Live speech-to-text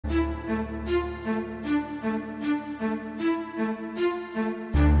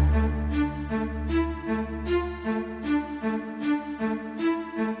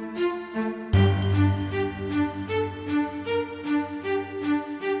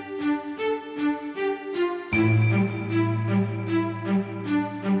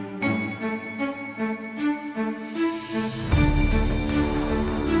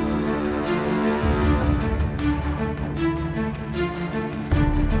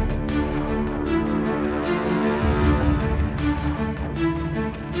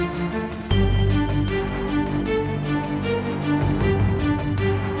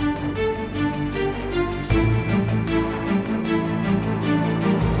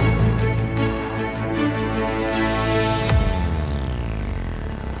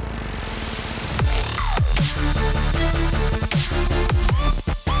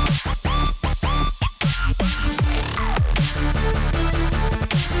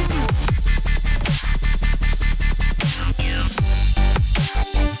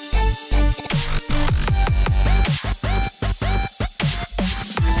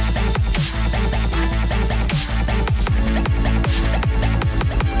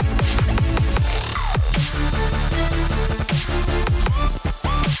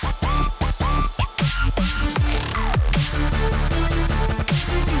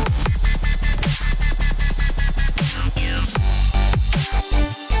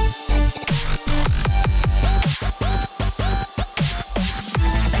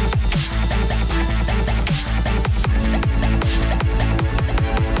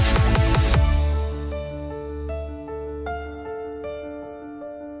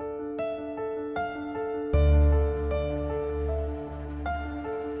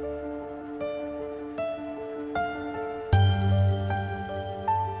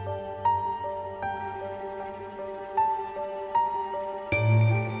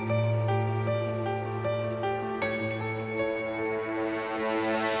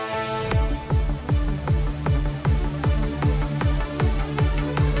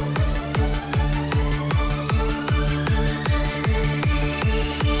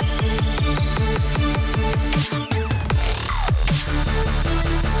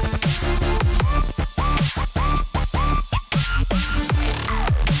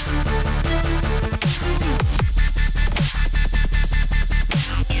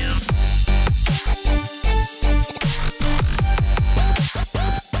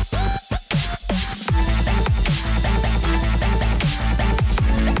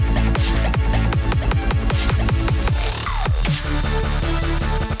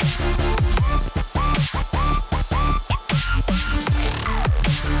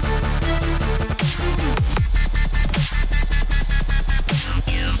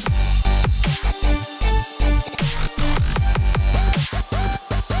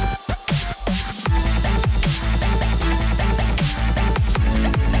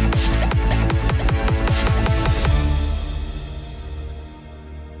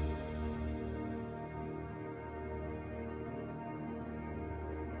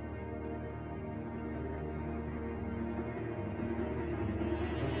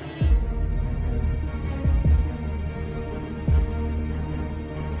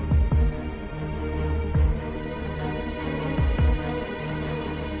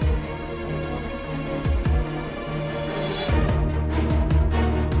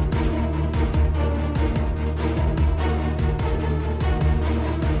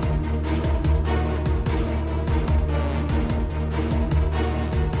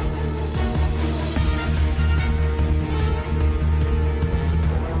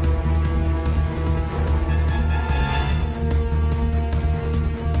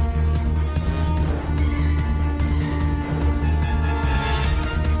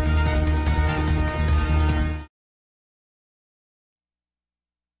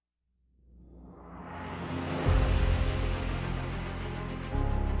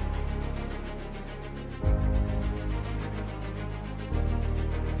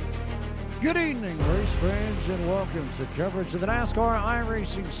Good evening, race fans, and welcome to coverage of the NASCAR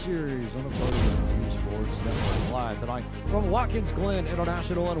iRacing Series on the Podium Sports Network live tonight from Watkins, Glen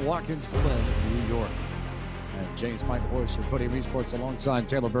International in Watkins, Glen, New York. And James Mike Voice for Podium Esports alongside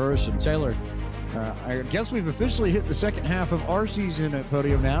Taylor Burris. And Taylor, I guess we've officially hit the second half of our season at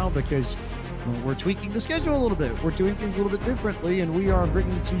Podium now because we're tweaking the schedule a little bit. We're doing things a little bit differently, and we are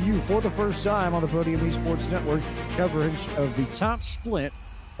bringing to you for the first time on the Podium Esports Network coverage of the top split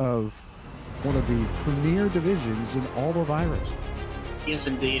of one of the premier divisions in all of iRacing. Yes,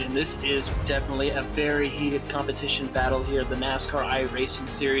 indeed, and this is definitely a very heated competition battle here, the NASCAR iRacing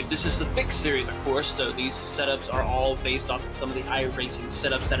Series. This is the fixed series, of course, so these setups are all based off of some of the iRacing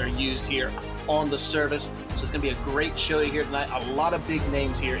setups that are used here on the service. So it's going to be a great show here tonight. A lot of big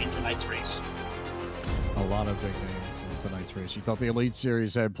names here in tonight's race. A lot of big names in tonight's race. You thought the Elite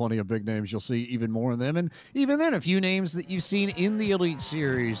Series had plenty of big names. You'll see even more of them. And even then, a few names that you've seen in the Elite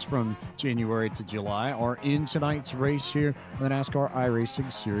Series from January to July are in tonight's race here in the NASCAR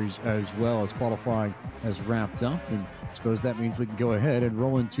iRacing Series, as well as qualifying has wrapped up. And I suppose that means we can go ahead and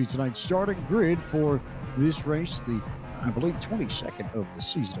roll into tonight's starting grid for this race, the I believe 22nd of the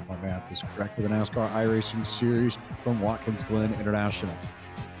season, if my math is correct, to the NASCAR iRacing Series from Watkins Glen International.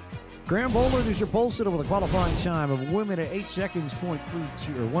 Graham Bollard is your pole sitter with a qualifying time of 1 minute 8 seconds,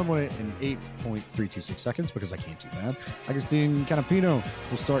 0.32, or 1 minute and 8.326 seconds, because I can't do that. Agustin Canapino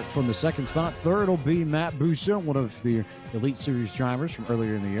will start from the second spot. Third will be Matt Busa, one of the Elite Series drivers from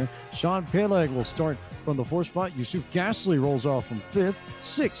earlier in the year. Sean Peleg will start from the fourth spot. Yusuf Gasly rolls off from fifth.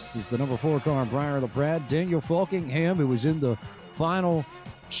 Sixth is the number 4 car, Brian LaPrade. Daniel Falkingham, who was in the final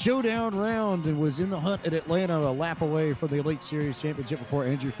showdown round and was in the hunt at Atlanta, a lap away from the Elite Series championship before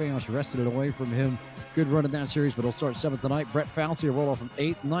Andrew Fayos wrested it away from him. Good run in that series, but he'll start 7th tonight. Brett Fauci will roll off from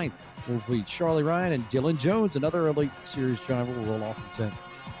 8th. 9th will be Charlie Ryan, and Dylan Jones, another Elite Series driver, will roll off from 10th.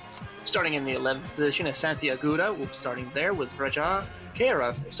 Starting in the 11th position is Santi Aguda. We'll be starting there with Raja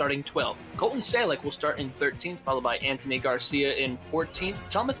Kara starting 12th. Colton Salek will start in 13th, followed by Anthony Garcia in 14th.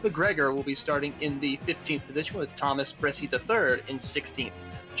 Thomas McGregor will be starting in the 15th position with Thomas Bresci III in 16th.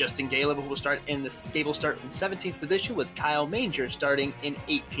 Justin Galeb will start in the 17th position with Kyle Manger starting in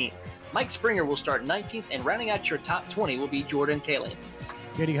 18th. Mike Springer will start 19th, and rounding out your top 20 will be Jordan Kalin.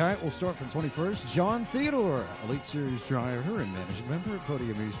 Katie Hyatt will start from 21st. John Theodore, Elite Series driver and managing member at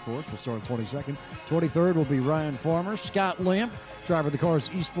Podium Esports, will start 22nd. 23rd will be Ryan Farmer. Scott Lamp, driver of the Cars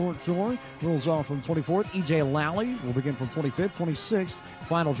Esports Tour, rolls off from 24th. EJ Lally will begin from 25th. 26th,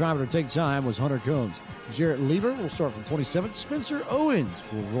 final driver to take time was Hunter Combs. Jarrett Lieber will start from 27th. Spencer Owens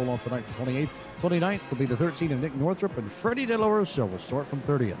will roll off tonight from 28th. 29th will be the 13th of Nick Northrup, and Freddie De La Rosa will start from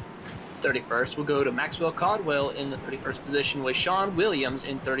 30th. 31st will go to Maxwell Caldwell in the 31st position with Sean Williams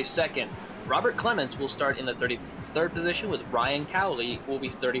in 32nd. Robert Clements will start in the 33rd position with Ryan Cowley will be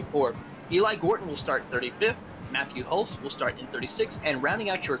 34th. Eli Gorton will start 35th. Matthew Hulse will start in 36th, and rounding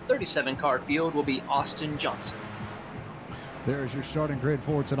out your 37-car field will be Austin Johnson. There's your starting grid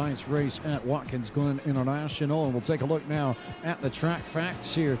for tonight's race at Watkins Glen International. And we'll take a look now at the track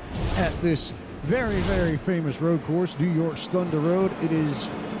facts here at this very, very famous road course, New York's Thunder Road. It is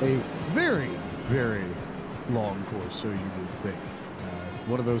a very, very long course, so you would think.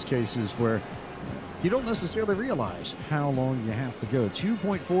 One of those cases where you don't necessarily realize how long you have to go.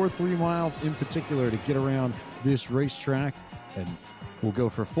 2.43 miles in particular to get around this racetrack. And we'll go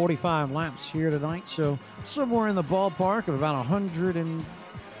for 45 laps here tonight, so somewhere in the ballpark of about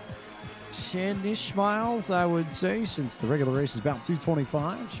 110-ish miles, I would say, since the regular race is about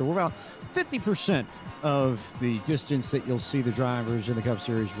 225. So we're about 50% of the distance that you'll see the drivers in the Cup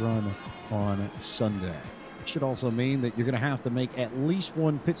Series run on Sunday. Should also mean that you're going to have to make at least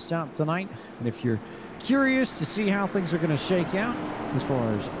one pit stop tonight. And if you're curious to see how things are going to shake out as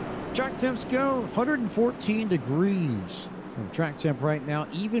far as track temps go, 114 degrees. Track temp right now,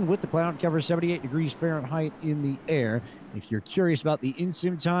 even with the cloud cover, 78 degrees Fahrenheit in the air. If you're curious about the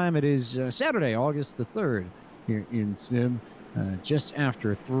in-sim time, it is Saturday, August the 3rd here in Sim, just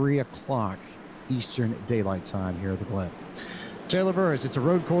after 3 o'clock Eastern Daylight Time here at the Glen. Taylor Burris, it's a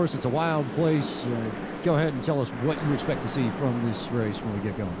road course. It's a wild place. Go ahead and tell us what you expect to see from this race when we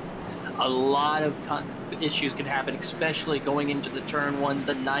get going. A lot of issues can happen, especially going into the turn 1,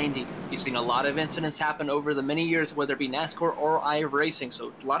 the 90. You've seen a lot of incidents happen over the many years, whether it be NASCAR or iRacing.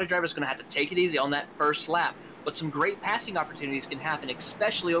 So a lot of drivers are going to have to take it easy on that first lap. But some great passing opportunities can happen,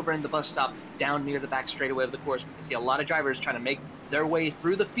 especially over in the bus stop down near the back straightaway of the course. We can see a lot of drivers trying to make their ways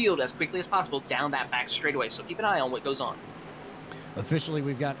through the field as quickly as possible down that back straightaway. So keep an eye on what goes on. Officially,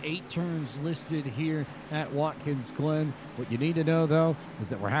 we've got 8 turns listed here at Watkins Glen. What you need to know, though, is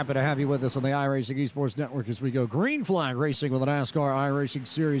that we're happy to have you with us on the iRacing Esports Network as we go green flag racing with the NASCAR iRacing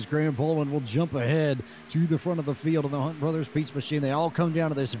Series. Graham Boland will jump ahead to the front of the field in the Hunt Brothers Pizza Machine. They all come down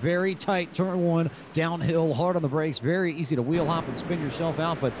to this very tight turn 1, downhill, hard on the brakes, very easy to wheel hop and spin yourself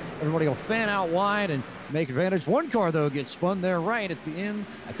out, but everybody will fan out wide and make advantage. One car, though, gets spun there right at the end.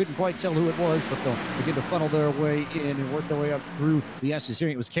 I couldn't quite tell who it was, but they'll begin to funnel their way in and work their way up through the S's here.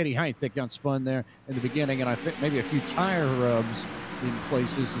 It was Kenny Height that got spun there in the beginning, and I think maybe a few tire rubs in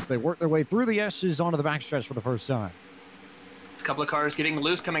places as they work their way through the S's onto the backstretch for the first time. A couple of cars getting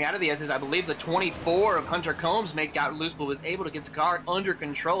loose coming out of the S's. I believe the 24 of Hunter Combs got loose, but was able to get the car under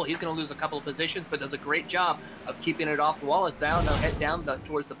control. He's going to lose a couple of positions, but does a great job of keeping it off the wall. It's down, now head down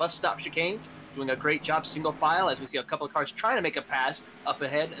towards the bus stop chicanes. Doing a great job single file as we see a couple of cars trying to make a pass up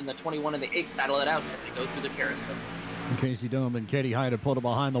ahead, and the 21 and the 8 battle it out as they go through the carousel. Casey Dome and Katie Hyde have pulled it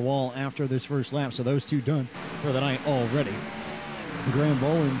behind the wall after this first lap, so those two done for the night already. Graham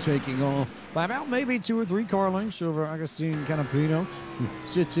Boland taking off by about maybe 2 or 3 car lengths over Agustin Canapino, who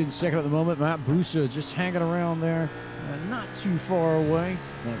sits in second at the moment. Matt Busa just hanging around there, not too far away.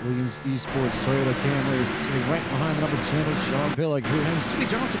 That Williams Esports Toyota Camry sitting right behind the number 10 of Sean Billick, who has Jimmy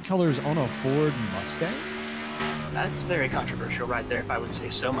Johnson colors on a Ford Mustang. That's very controversial right there, if I would say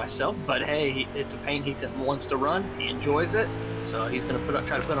so myself. But hey, it's a paint he wants to run. He enjoys it, so he's going to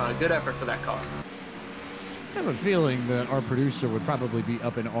try to put on a good effort for that car. I have a feeling that our producer would probably be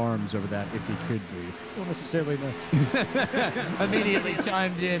up in arms over that if he could be. Don't necessarily know. Immediately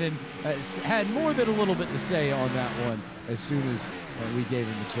chimed in and had more than a little bit to say on that one as soon as we gave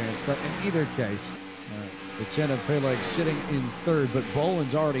him the chance. But in either case, the 10 of Peleg sitting in third, but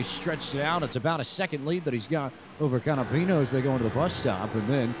Boland's already stretched it out. It's about a second lead that he's got over Canapino as they go into the bus stop. And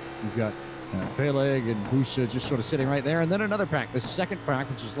then you've got Peleg and Busa just sort of sitting right there. And then another pack, the second pack,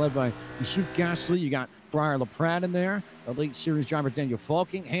 which is led by Yusuf Gasly. You got Briar LaPrat in there, Elite Series driver Daniel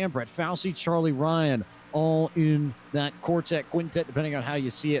Falkingham, Brett Fauci, Charlie Ryan, all in that quartet, quintet, depending on how you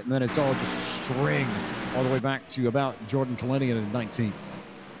see it. And then it's all just a string all the way back to about Jordan Kalenian in 19th.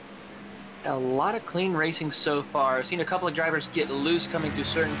 A lot of clean racing so far. I've seen a couple of drivers get loose coming through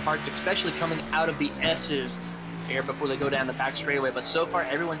certain parts, especially coming out of the S's here before they go down the back straightaway. But so far,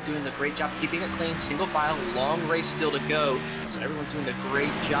 everyone's doing a great job keeping it clean, single file, long race still to go. So everyone's doing a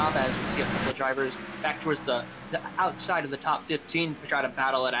great job as we see a couple of drivers back towards the outside of the top 15 to try to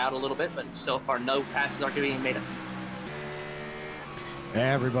battle it out a little bit. But so far, no passes are being made.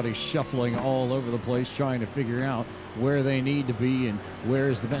 Everybody's shuffling all over the place, trying to figure out where they need to be and where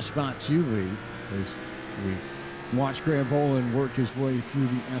is the best spot to be. As we watch Graham Boland work his way through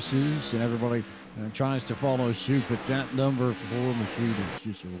the S's, and everybody tries to follow suit, but that number 4 machine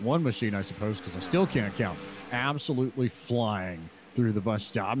is just one machine, I suppose, because I still can't count. Absolutely flying through the bus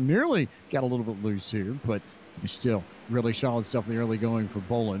stop. Nearly got a little bit loose here, but still really solid stuff in the early going for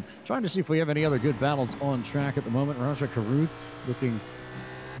Boland. Trying to see if we have any other good battles on track at the moment. Raja Caruth looking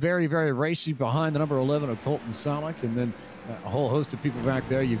very, very racy behind the number 11 of Colton Sonic, and then a whole host of people back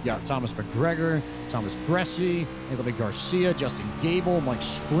there. You've got Thomas McGregor, Thomas Bresci, Anthony Garcia, Justin Gable, Mike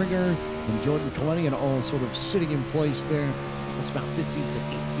Springer, and Jordan Kalenian all sort of sitting in place there. That's about 15th to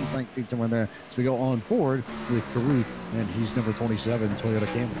 18th, 19th, somewhere there. So we go on board with Caruth, and he's number 27, Toyota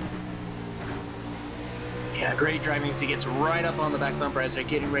Camry. Yeah, great driving as he gets right up on the back bumper as they're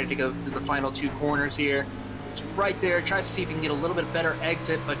getting ready to go through the final 2 corners here. It's right there, tries to see if he can get a little bit better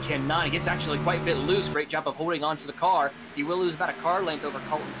exit, but cannot. He gets actually quite a bit loose. Great job of holding on to the car. He will lose about a car length over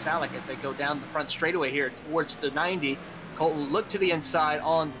Colton Salick as they go down the front straightaway here towards the 90. Colton looked to the inside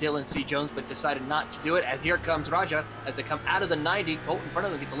on Dylan C. Jones, but decided not to do it. As here comes Raja as they come out of the 90. Colton in front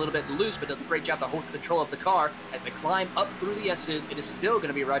of them gets a little bit loose, but does a great job to hold control of the car. As they climb up through the S's, it is still going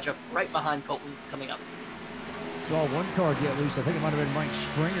to be Raja right behind Colton coming up. Saw one car get loose. I think it might have been Mike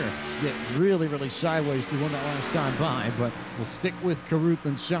Springer get really, really sideways through one that last time by, but we'll stick with Caruth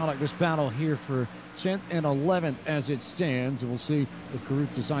and Shalak. This battle here for 10th and 11th as it stands, and we'll see if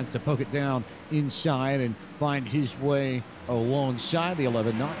Caruth decides to poke it down inside and find his way alongside the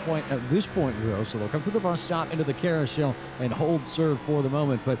 11. Not quite at this point, though, so they'll come through the bus stop into the carousel and hold serve for the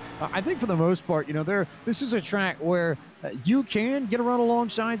moment. But I think for the most part, you know, this is a track where you can get a run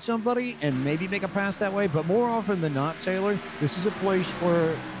alongside somebody and maybe make a pass that way, but more often than not, Taylor, this is a place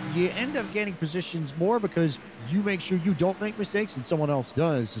where you end up gaining positions more because you make sure you don't make mistakes and someone else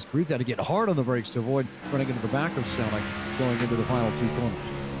does. Just Caruth had to get hard on the brakes to avoid running into the back of Sonic going into the final 2 corners.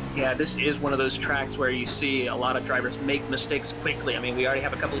 Yeah, this is one of those tracks where you see a lot of drivers make mistakes quickly. I mean, we already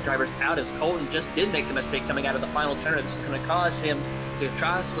have a couple of drivers out as Colton just did make the mistake coming out of the final turn. This is going to cause him to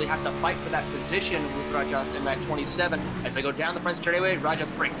constantly have to fight for that position with Rajat in that 27. As they go down the front straightaway, Rajat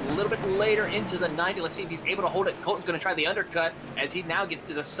breaks a little bit later into the 90. Let's see if he's able to hold it. Colton's going to try the undercut as he now gets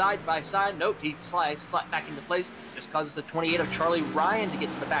to the side-by-side. Nope, he slides back into place. Just causes the 28 of Charlie Ryan to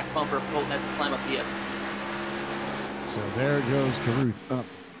get to the back bumper of Colton as he climb up the S's. So there goes Caruth up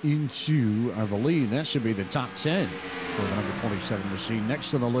into, I believe, that should be the top 10 for the number 27 machine.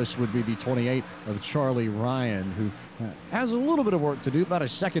 Next on the list would be the 28 of Charlie Ryan, who has a little bit of work to do, about a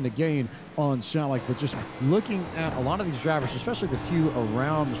second to gain on Salik. But just looking at a lot of these drivers, especially the few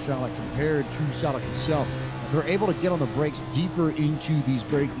around Salik compared to Salik himself, they're able to get on the brakes deeper into these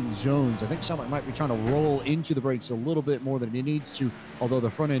braking zones. I think Salik might be trying to roll into the brakes a little bit more than he needs to, although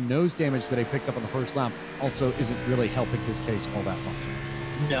the front end nose damage that he picked up on the first lap also isn't really helping his case all that much.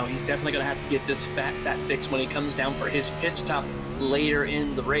 No, he's definitely going to have to get that fixed when he comes down for his pit stop later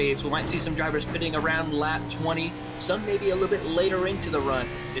in the race. We might see some drivers pitting around lap 20, some maybe a little bit later into the run.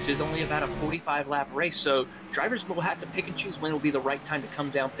 This is only about a 45-lap race, so drivers will have to pick and choose when will be the right time to come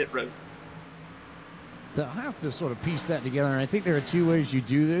down pit road. They'll have to sort of piece that together, and I think there are two ways you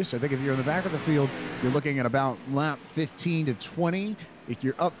do this. I think if you're in the back of the field, you're looking at about lap 15 to 20. If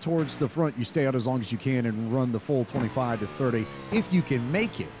you're up towards the front, you stay out as long as you can and run the full 25 to 30 if you can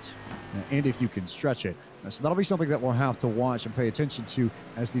make it and if you can stretch it. So that'll be something that we'll have to watch and pay attention to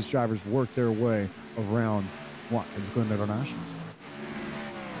as these drivers work their way around Watkins Glen International.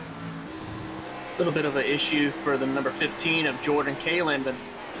 A little bit of an issue for the number 15 of Jordan Kalin, the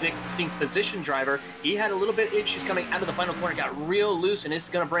 16th position driver. He had a little bit of issues coming out of the final corner, got real loose, and it's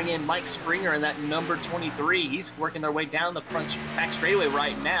going to bring in Mike Springer in that number 23. He's working their way down the front back straightaway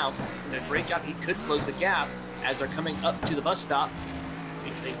right now. And a great job. He could close the gap as they're coming up to the bus stop.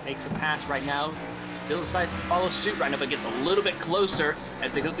 See if they make some pass right now. Still decides to follow suit right now, but gets a little bit closer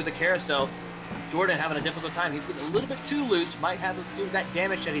as they go through the carousel. Jordan having a difficult time. He's getting a little bit too loose. Might have to do that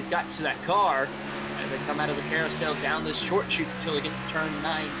damage that he's got to that car. As they come out of the carousel down this short chute until they get to turn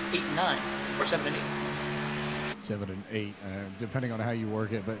 8 and 9, or 7 and 8. 7 and 8, depending on how you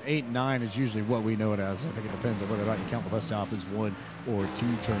work it, but 8 and 9 is usually what we know it as. I think it depends on whether or not you count the bus stop as 1 or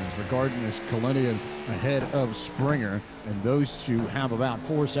 2 turns. Regardless, Kalinian ahead of Springer, and those two have about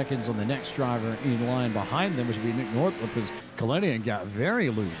 4 seconds on the next driver in line behind them, which would be Nick Northrup, as Kalinian got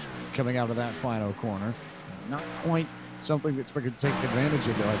very loose coming out of that final corner. Not quite something that Springer could take advantage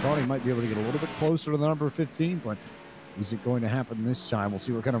of, though. I thought he might be able to get a little bit closer to the number 15, but is it going to happen this time? We'll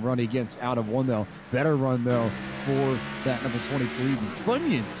see what kind of run he gets out of one, though. Better run, though, for that number 23, the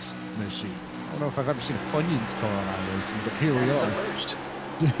Funyuns machine. I don't know if I've ever seen a Funyuns car on iRacing, but here we are.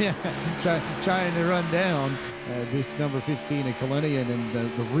 Yeah, trying to run down this number 15 at Kalinian, and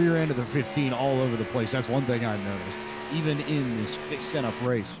the rear end of the 15 all over the place. That's one thing I've noticed, even in this fixed setup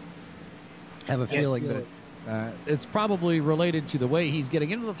race. I have a feeling that it's probably related to the way he's getting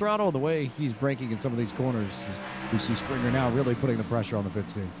into the throttle, the way he's braking in some of these corners. We see Springer now really putting the pressure on the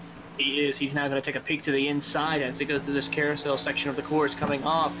 15. He is. He's now going to take a peek to the inside as they go through this carousel section of the course coming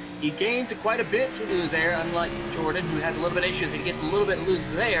off. He gains quite a bit through there, unlike Jordan, who had a little bit of issues. He gets a little bit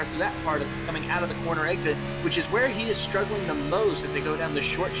loose there to that part of coming out of the corner exit, which is where he is struggling the most as they go down the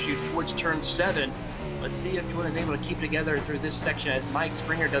short chute towards turn 7. Let's see if Jordan's able to keep together through this section as Mike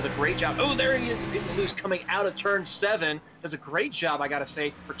Springer does a great job. Oh, there he is, getting loose coming out of turn 7. Does a great job, I got to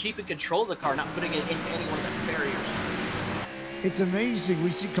say, for keeping control of the car, not putting it into any one of the barriers. It's amazing.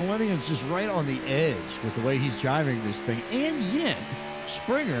 We see Kalinian's just right on the edge with the way he's driving this thing. And yet,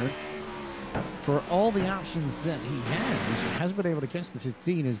 Springer, for all the options that he has been able to catch the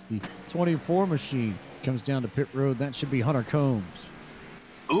 15 as the 24 machine comes down to pit road. That should be Hunter Combs.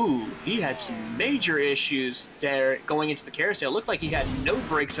 Ooh, he had some major issues there going into the carousel. It looked like he had no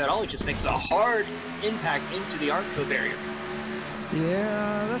brakes at all. He just makes a hard impact into the Arco barrier.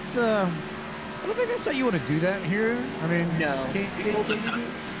 Yeah, that's I don't think that's how you want to do that here. I mean, no,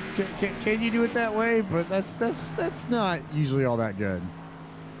 can you do it that way? But that's not usually all that good.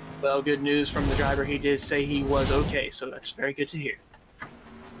 Well, good news from the driver. He did say he was okay, so that's very good to hear.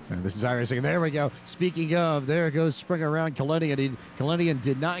 And this is iRacing. There we go. Speaking of, there goes Springer around Kalinian. Kalinian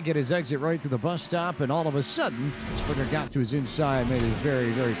did not get his exit right through the bus stop, and all of a sudden, Springer got to his inside, made it very,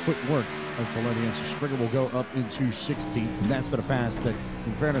 very quick work of Kalinian. So Springer will go up into 16th, and that's been a pass that,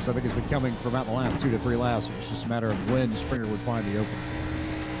 in fairness, I think has been coming for about the last 2 to 3 laps. It's just a matter of when Springer would find the opening.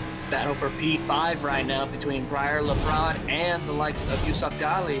 Battle for P5 right now between Breyer Lebrad and the likes of Yusuf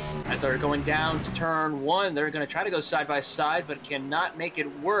Ghali. As they're going down to turn 1, they're going to try to go side by side, but cannot make it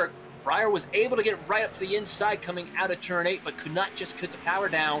work. Breyer was able to get right up to the inside coming out of turn 8, but could not just put the power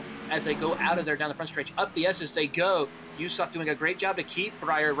down as they go out of there down the front stretch. Up the S as they go. Yusuf doing a great job to keep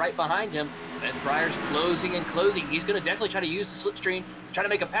Breyer right behind him. And Breyer's closing and closing. He's going to definitely try to use the slipstream, try to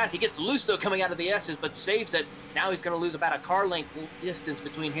make a pass. He gets loose, though, coming out of the S's, but saves it. Now he's going to lose about a car length distance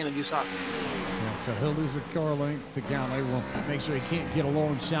between him and Yusuf. Yeah, so he'll lose a car length to Galley. Will make sure he can't get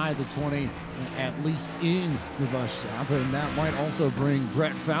alongside the 20, at least in the bus stop. And that might also bring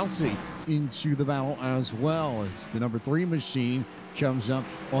Brett Fauci into the battle as well. It's the number 3 machine comes up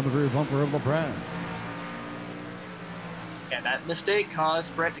on the rear bumper of LaPrade. And that mistake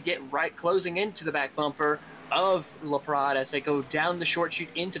caused Brett to get right closing into the back bumper of LaPrade as they go down the short chute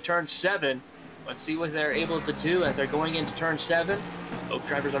into turn 7. Let's see what they're able to do as they're going into turn 7. Both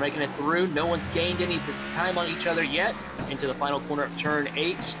drivers are making it through. No one's gained any time on each other yet. Into the final corner of turn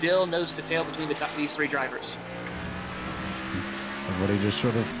 8. Still nose to tail between these 3 drivers. Everybody just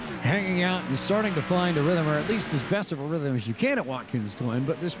sort of hanging out and starting to find a rhythm, or at least as best of a rhythm as you can at Watkins Glen.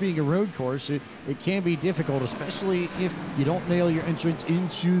 But this being a road course, it can be difficult, especially if you don't nail your entrance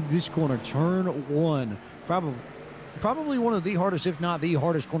into this corner. Turn 1, probably one of the hardest, if not the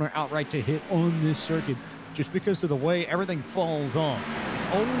hardest corner outright to hit on this circuit, just because of the way everything falls on. It's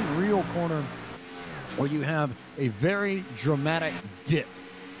the only real corner where you have a very dramatic dip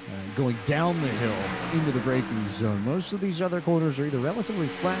going down the hill into the braking zone. Most of these other corners are either relatively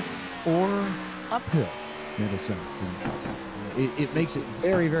flat or uphill in a sense. And it makes it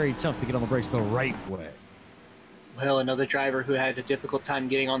very, very tough to get on the brakes the right way. Well, another driver who had a difficult time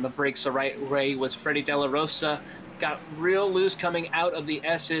getting on the brakes the right way was Freddie De La Rosa. Got real loose coming out of the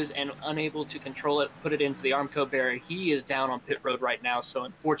S's and unable to control it, put it into the Armco barrier. He is down on pit road right now, so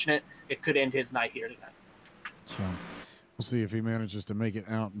unfortunate. It could end his night here tonight. So we'll see if he manages to make it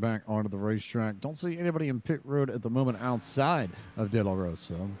out back onto the racetrack. Don't see anybody in pit road at the moment outside of De La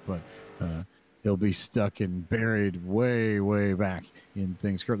Rosa, but he'll be stuck and buried way, way back in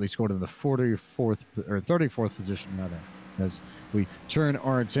things. Currently scored in the 44th or 34th position, rather, as we turn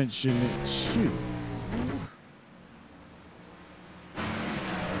our attention to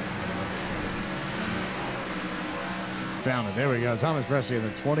found it. There we go. Thomas Brescia in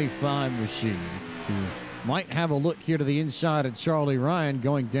the 25 machine, who might have a look here to the inside of Charlie Ryan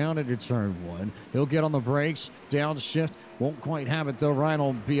going down into turn 1. He'll get on the brakes, downshift. Won't quite have it, though. Ryan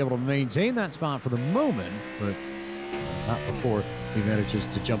will be able to maintain that spot for the moment, but not before he manages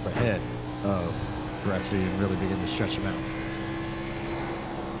to jump ahead of Brescia and really begin to stretch him out.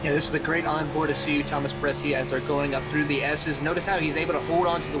 Yeah, this is a great onboard to see Thomas Brescia as they're going up through the S's. Notice how he's able to hold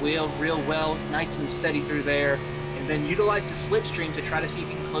onto the wheel real well, nice and steady through there, and then utilize the slipstream to try to see if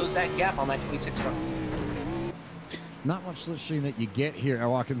he can close that gap on that 26 run. Not much slipstream that you get here at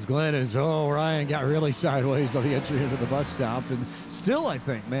Watkins Glen as, Ryan got really sideways on the entry into the bus stop and still, I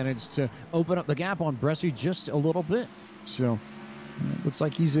think, managed to open up the gap on Brescia just a little bit. So it looks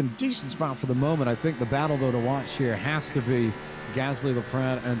like he's in a decent spot for the moment. I think the battle, though, to watch here has to be Gasly,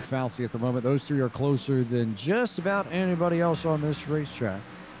 LaPrade, and Fauci at the moment. Those 3 are closer than just about anybody else on this racetrack.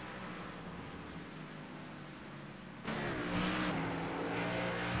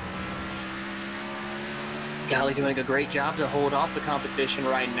 Galley doing a great job to hold off the competition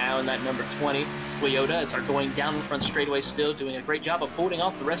right now in that number 20. Toyota as are going down the front straightaway still, doing a great job of holding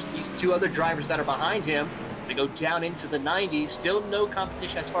off the rest of these 2 other drivers that are behind him. They go down into the 90s. Still no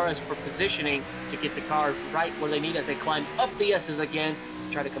competition as far as for positioning to get the car right where they need as they climb up the S's again.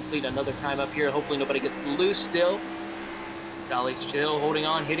 Try to complete another time up here. Hopefully nobody gets loose still. Galley still holding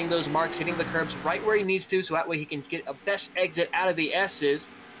on, hitting those marks, hitting the curbs right where he needs to, so that way he can get a best exit out of the S's.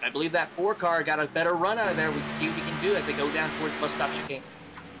 I believe that 4 car got a better run out of there. We can see what he can do as they go down towards bus stop chicane.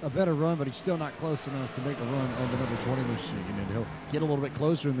 A better run, but he's still not close enough to make a run on the number 20 machine, and he'll get a little bit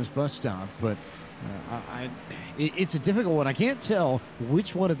closer in this bus stop. But it's a difficult one. I can't tell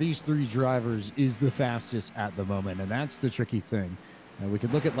which one of these 3 drivers is the fastest at the moment, and that's the tricky thing. We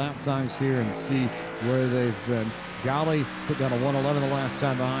could look at lap times here and see where they've been. Galley put down a 1:11 the last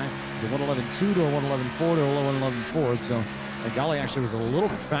time by, to 1:11.2 to a 1:11.4 to a 1:11.4. So Galley actually was a little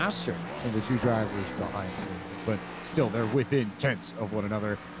bit faster than the 2 drivers behind him. But still, they're within tenths of one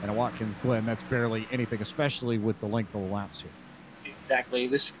another. And at Watkins Glen, that's barely anything, especially with the length of the laps here.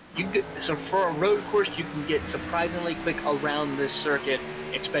 Exactly. So for a road course, you can get surprisingly quick around this circuit,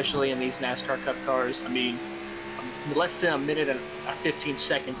 especially in these NASCAR Cup cars. I mean, less than a minute and 15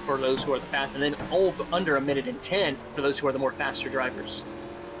 seconds for those who are the fast, and then under a minute and 10 for those who are the more faster drivers.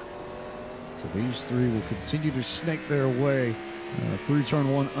 So these 3 will continue to snake their way through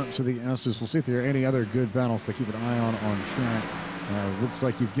turn 1 up to the S's. We'll see if there are any other good battles to keep an eye on track. Looks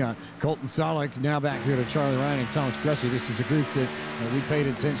like you've got Colton Solek now back here to Charlie Ryan and Thomas Brescia. This is a group that we paid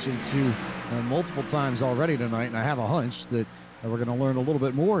attention to multiple times already tonight, and I have a hunch that we're going to learn a little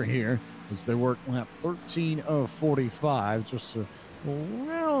bit more here as they work lap 13 of 45, just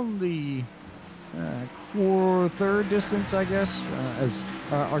around the third distance, I guess. As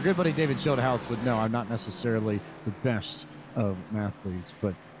our good buddy David Schildhouse would know, I'm not necessarily the best of mathletes,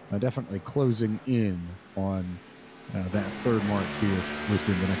 but definitely closing in on that third mark here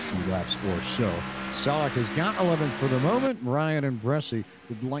within the next few laps or so. Salak has got 11th for the moment. Ryan and Bressie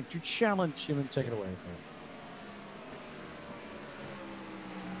would like to challenge him and take it away.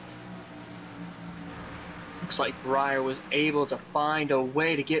 Looks like Breyer was able to find a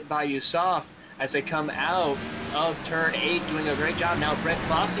way to get by Yusuf as they come out of turn 8, doing a great job. Now Brett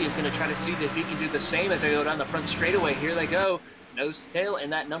Fosse is going to try to see if he can do the same as they go down the front straightaway. Here they go. Nose to tail in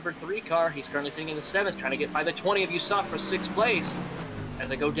that number 3 car. He's currently sitting in the 7th, trying to get by the 20 of Yusuf for 6th place. As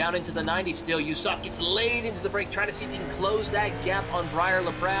they go down into the 90 still, Yusuf gets laid into the brake, trying to see if he can close that gap on Breyer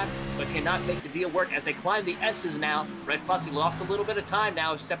LaPrade, but cannot make the deal work as they climb the S's now. Red Fosse lost a little bit of time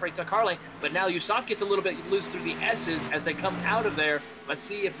now, separates a car lane, but now Yusuf gets a little bit loose through the S's as they come out of there. Let's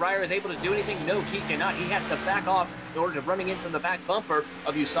see if Breyer is able to do anything. No, he cannot. He has to back off in order to running in from the back bumper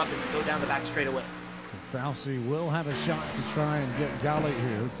of Yusuf and go down the back straightaway. Fosse will have a shot to try and get Gali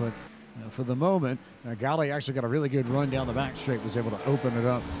here, but for the moment, Gali actually got a really good run down the back straight, was able to open it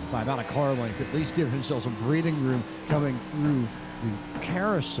up by about a car length, at least give himself some breathing room coming through the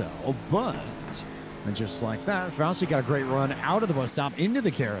carousel. But and just like that, Fosse got a great run out of the bus stop into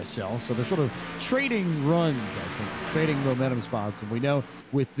the carousel. So they're sort of trading runs, I think, trading momentum spots. And we know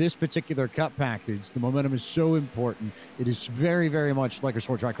with this particular cup package, the momentum is so important. It is very, very much like a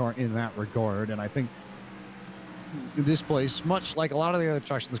short track car in that regard. And I think this place, much like a lot of the other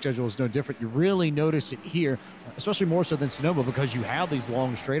tracks on the schedule, is no different. You really notice it here, especially more so than Sonoma, because you have these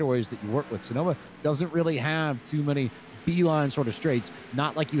long straightaways that you work with. Sonoma doesn't really have too many beeline sort of straights,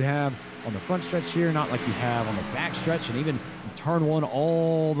 not like you have on the front stretch here, not like you have on the back stretch, and even turn 1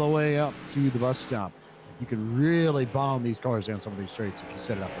 all the way up to the bus stop. You can really bomb these cars down some of these straights if you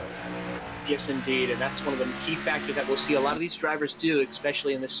set it up right. Yes, indeed, and that's one of the key factors that we'll see a lot of these drivers do,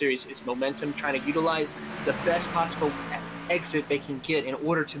 especially in this series, is momentum, trying to utilize the best possible exit they can get in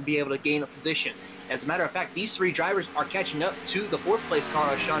order to be able to gain a position. As a matter of fact, these 3 drivers are catching up to the 4th place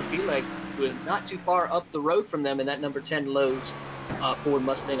car of Sean Feleg, who is not too far up the road from them in that number 10 Lowe's Ford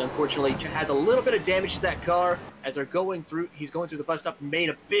Mustang. Unfortunately, had a little bit of damage to that car as they're going through. He's going through the bus stop, made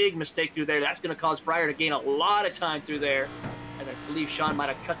a big mistake through there. That's going to cause Breyer to gain a lot of time through there. And I believe Sean might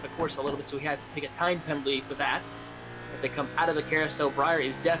have cut the course a little bit, so he had to take a time penalty for that. As they come out of the carousel, Breyer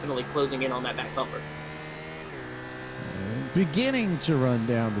is definitely closing in on that back bumper. Beginning to run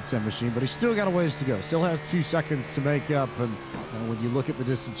down the 10 machine, but he's still got a ways to go. Still has 2 seconds to make up, and when you look at the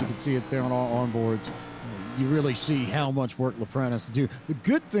distance, you can see it there on all onboards. You really see how much work LaPrade has to do. The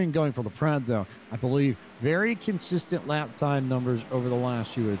good thing going for LaPrade, though, I believe, very consistent lap time numbers over the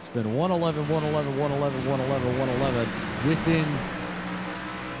last few. It's been 111, 111, 111, 111, 111, within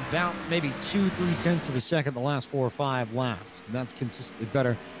about maybe 2-3 tenths of a second the last 4 or 5 laps. And that's consistently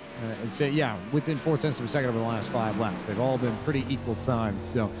better. And so, yeah, within 4 tenths of a second over the last 5 laps. They've all been pretty equal times.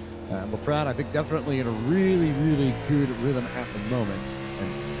 So, LaPrade, I think, definitely in a really, really good rhythm at the moment.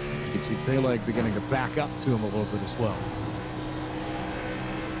 And you can see Feleg beginning to back up to him a little bit as well.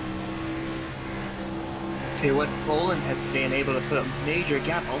 Tell you what, Poland has been able to put a major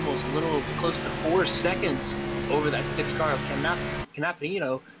gap, almost a little close to 4 seconds over that 6 car of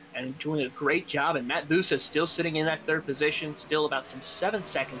Canapino, and doing a great job. And Matt Busa is still sitting in that 3rd position, still about some 7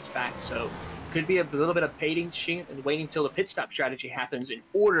 seconds back. So could be a little bit of patience and waiting until the pit stop strategy happens in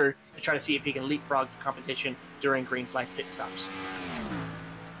order to try to see if he can leapfrog the competition during green flag pit stops.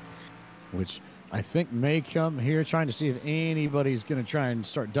 Which I think may come here, trying to see if anybody's going to try and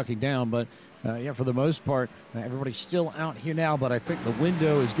start ducking down. But yeah, for the most part, everybody's still out here now. But I think the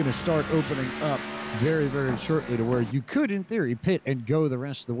window is going to start opening up very, very shortly to where you could, in theory, pit and go the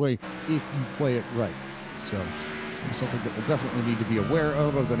rest of the way if you play it right. So something that we'll definitely need to be aware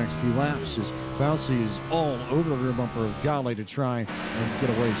of over the next few laps is Fosse is all over the rear bumper of Gale to try and get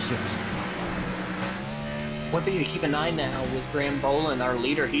away 6th. One thing to keep an eye now with Graham Boland, our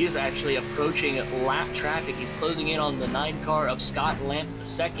leader, he is actually approaching lap traffic. He's closing in on the 9 car of Scott Lamp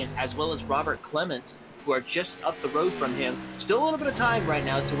II, as well as Robert Clements, who are just up the road from him. Still a little bit of time right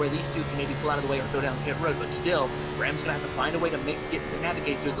now to where these 2 can maybe pull out of the way or go down the pit road, but still, Graham's going to have to find a way to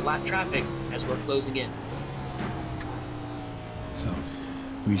navigate through the lap traffic as we're closing in. So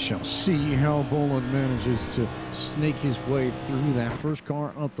we shall see how Boland manages to snake his way through that. First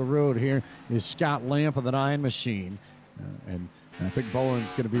car up the road here is Scott Lamp of the 9 machine. And I think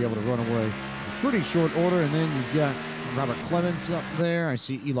Boland's going to be able to run away in pretty short order. And then you've got Robert Clements up there. I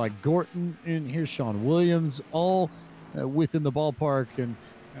see Eli Gorton in here, Sean Williams, all within the ballpark. And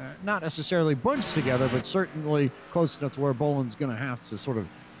not necessarily bunched together, but certainly close enough to where Boland's going to have to sort of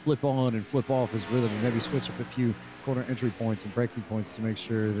flip on and flip off his rhythm and maybe switch up a few corner entry points and braking points to make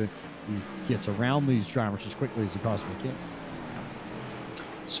sure that he gets around these drivers as quickly as he possibly can.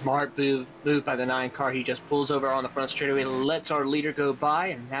 Smart move by the 9 car. He just pulls over on the front straightaway, lets our leader go by,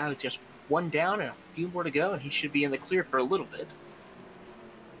 and now just one down and a few more to go, and he should be in the clear for a little bit.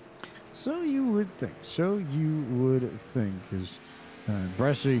 So you would think. Because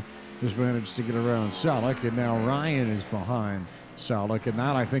Bresci just managed to get around Salek, and now Ryan is behind Salek, and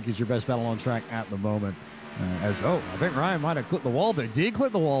that, I think, is your best battle on track at the moment. I think Ryan might have clipped the wall. They did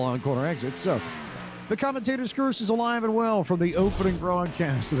clip the wall on corner exit. So the commentator's curse is alive and well from the opening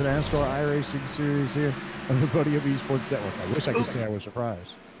broadcast of the NASCAR iRacing Series here on the Podium Esports Network. I wish I could say I was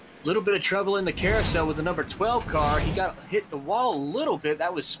surprised. Little bit of trouble in the carousel with the number 12 car. He got hit the wall a little bit.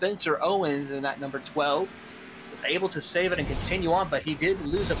 That was Spencer Owens in that number 12. Was able to save it and continue on, but he did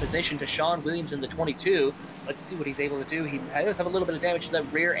lose a position to Sean Williams in the 22. Let's see what he's able to do. He does have a little bit of damage to the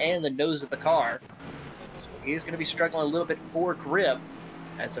rear and the nose of the car. So he is going to be struggling a little bit for grip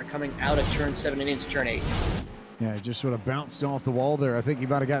as they're coming out of turn 7 and into turn 8. Yeah, he just sort of bounced off the wall there. I think he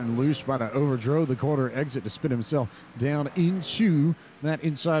might have gotten loose, might have overdrove the corner exit to spin himself down into that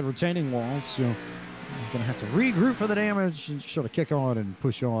inside retaining wall. So he's going to have to regroup for the damage and sort of kick on and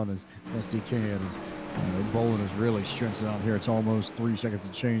push on as best he can. Boland is really stressing out here. It's almost 3 seconds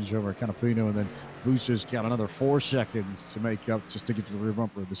of change over Canapino, and then Booster's got another 4 seconds to make up just to get to the rear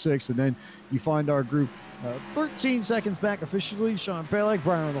bumper of the 6th. And then you find our group 13 seconds back officially. Sean Peleg,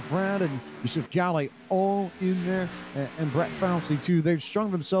 Brian LaFrance, and Yusuf Ghali all in there, and Brett Fauci too. They've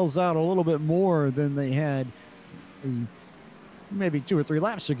strung themselves out a little bit more than they had maybe 2 or 3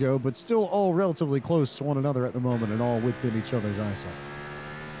 laps ago, but still all relatively close to one another at the moment and all within each other's eyesight.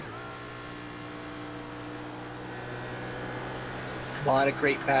 A lot of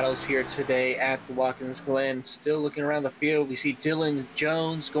great battles here today at the Watkins Glen. Still looking around the field, we see Dylan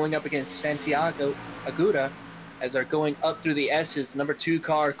Jones going up against Santiago Aguda as they're going up through the S's. The number 2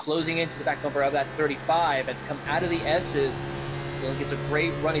 car closing into the back number of that 35 and come out of the S's. Dylan gets a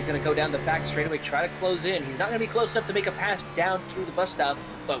great run. He's going to go down the back straightaway, try to close in. He's not going to be close enough to make a pass down through the bus stop,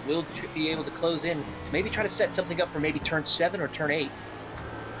 but will be able to close in to maybe try to set something up for maybe turn 7 or turn 8.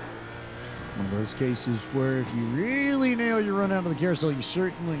 One of those cases where if you really nail your run out of the carousel, you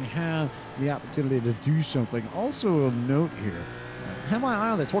certainly have the opportunity to do something. Also of note here, have my eye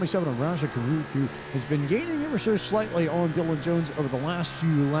on the 27 of Raja Karuk, who has been gaining ever so slightly on Dylan Jones over the last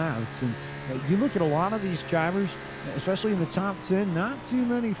few laps. And you look at a lot of these drivers, especially in the top 10, not too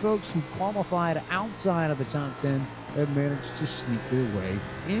many folks who qualified outside of the top 10 have managed to sneak their way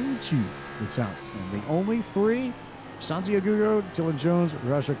into the top 10. The only 3, Santiago, Dylan Jones,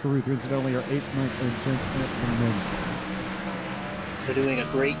 Raja Karuk, incidentally, are 8th, 9th, and 10th at the moment. So doing a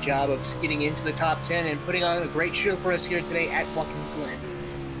great job of getting into the top 10 and putting on a great show for us here today at Watkins Glen.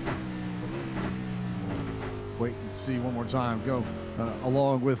 Wait and see one more time. Go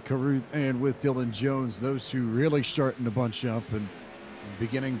along with Karuk and with Dylan Jones. Those two really starting to bunch up and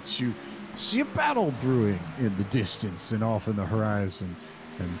beginning to see a battle brewing in the distance and off in the horizon.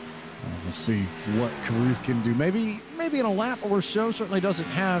 And we'll see what Karuk can do. Maybe in a lap or so. Certainly doesn't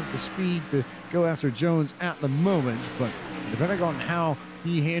have the speed to go after Jones at the moment, but depending on how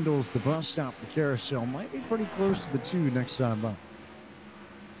he handles the bus stop, the carousel might be pretty close to the 2 next time up.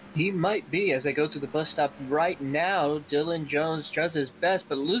 He might be as they go to the bus stop right now. Dylan Jones tries his best,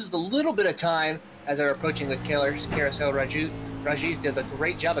 but loses a little bit of time as they're approaching the carousel. Rajiv does a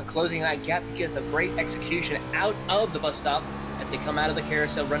great job of closing that gap. He gets a great execution out of the bus stop as they come out of the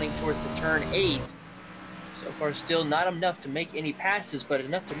carousel running towards the turn 8. So far, still not enough to make any passes, but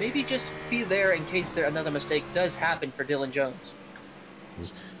enough to maybe just be there in case another mistake does happen for Dylan Jones.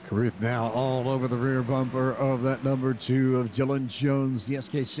 Karuk now all over the rear bumper of that number 2 of Dylan Jones, the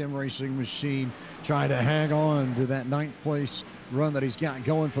SK Sim Racing machine, trying to hang on to that 9th place run that he's got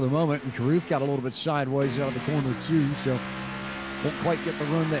going for the moment. And Karuk got a little bit sideways out of the corner too, so won't quite get the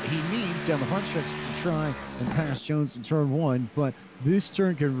run that he needs down the front stretch to try and pass Jones in turn 1. But this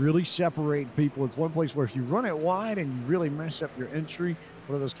turn can really separate people. It's one place where if you run it wide and you really mess up your entry,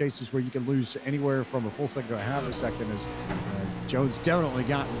 one of those cases where you can lose anywhere from a full second to a half a second. As Jones definitely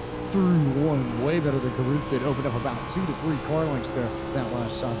gotten through one way better than Karuk did. Opened up about 2 to 3 car lengths there that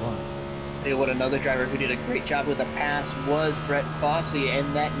last stop line. Tell you what, another driver who did a great job with the pass was Brett Fossey,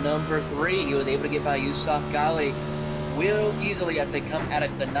 and that number 3, he was able to get by Yusuf Ghali real easily as they come out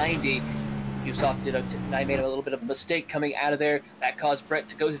at the 90. Yusuf made a little bit of a mistake coming out of there. That caused Brett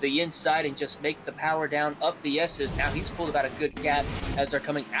to go to the inside and just make the power down up the S's. Now he's pulled about a good gap as they're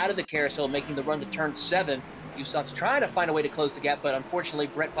coming out of the carousel, making the run to turn 7. Yusuf's trying to find a way to close the gap, but unfortunately,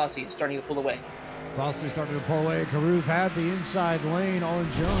 Brett Fossey is starting to pull away. Foster starting to pull away. Caruth had the inside lane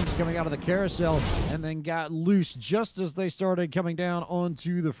on Jones coming out of the carousel and then got loose just as they started coming down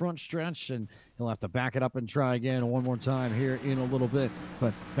onto the front stretch. And he'll have to back it up and try again one more time here in a little bit.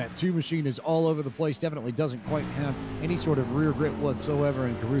 But that 2 machine is all over the place. Definitely doesn't quite have any sort of rear grip whatsoever.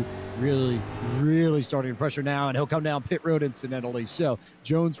 And Caruth really starting to pressure now. And he'll come down pit road incidentally. So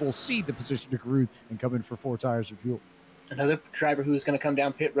Jones will cede the position to Caruth and come in for 4 tires of fuel. Another driver who is going to come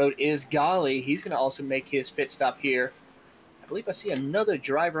down pit road is Gali. He's going to also make his pit stop here. I believe I see another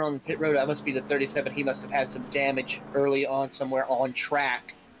driver on the pit road. That must be the 37. He must have had some damage early on somewhere on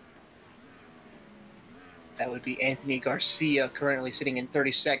track. That would be Anthony Garcia, currently sitting in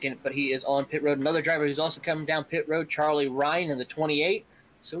 32nd, but he is on pit road. Another driver who's also coming down pit road, Charlie Ryan in the 28.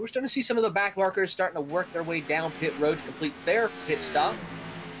 So we're starting to see some of the back markers starting to work their way down pit road to complete their pit stop.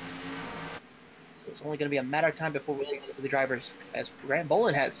 So it's only going to be a matter of time before we see the drivers, as Graham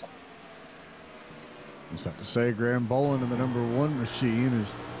Bolin has some. I was about to say, Graham Bolin in the number 1 machine is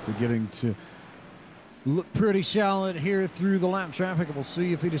beginning to look pretty solid here through the lap traffic. We'll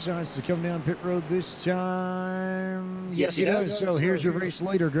see if he decides to come down pit road this time. Yes, he does. So here's your race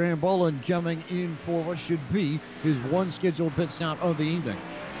leader, Graham Bolin, coming in for what should be his 1 scheduled pit stop of the evening.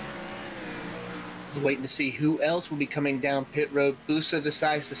 Waiting to see who else will be coming down pit road. Busa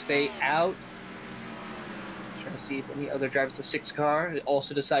decides to stay out. Trying to see if any other drivers, the 6 car,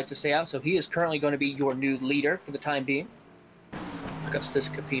 also decides to stay out. So he is currently going to be your new leader for the time being. Augustus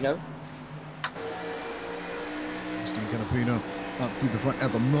Capino. Canapino up to the front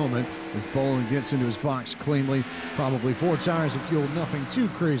at the moment as Bolin gets into his box cleanly. Probably 4 tires of fuel, nothing too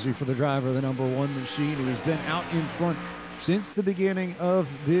crazy for the driver of the number 1 machine who has been out in front since the beginning of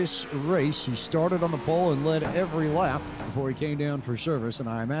this race. He started on the pole and led every lap before he came down for service, and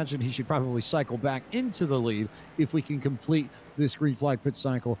I imagine he should probably cycle back into the lead if we can complete this green flag pit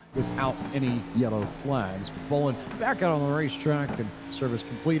cycle without any yellow flags. But Bolin back out on the racetrack and service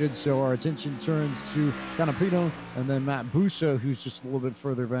completed, so our attention turns to Canapino and then Matt Busa, who's just a little bit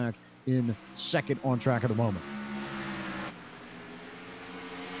further back in 2nd on track at the moment.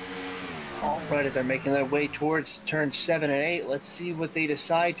 All right, as they're making their way towards turn 7 and 8, let's see what they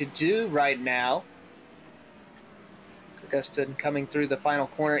decide to do right now. Augustin coming through the final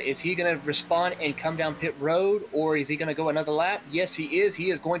corner. Is he going to respond and come down pit road, or is he going to go another lap? Yes, he is.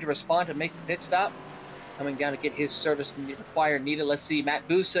 He is going to respond to make the pit stop. Coming down to get his service required needed. Let's see, Matt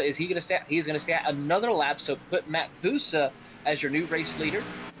Busa, is he going to stay? He's going to stay another lap, so put Matt Busa as your new race leader.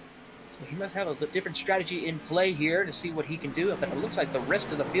 He must have a different strategy in play here to see what he can do, but it looks like the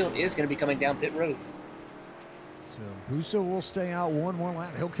rest of the field is going to be coming down pit road. So Busa will stay out 1 more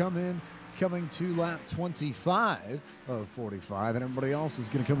lap. He'll come in, coming to lap 25 of 45, and everybody else is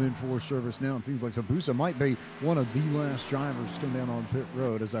going to come in for service now. It seems like Busa might be one of the last drivers to come down on pit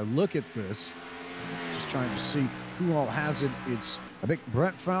road. As I look at this, just trying to see who all has it. It's, I think,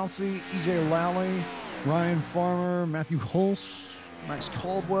 Brett Falsey, EJ Lally, Ryan Farmer, Matthew Hulse, Max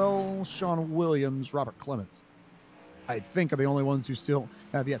Caldwell, Sean Williams, Robert Clements, I think, are the only ones who still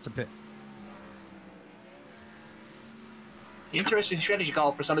have yet to pit. Interesting strategy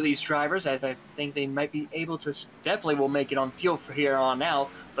call for some of these drivers, as I think they might be able to, definitely will make it on fuel for here on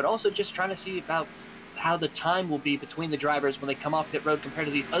out, but also just trying to see about how the time will be between the drivers when they come off pit road compared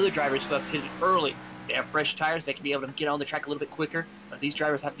to these other drivers who have pitted early. They have fresh tires, they can be able to get on the track a little bit quicker. But these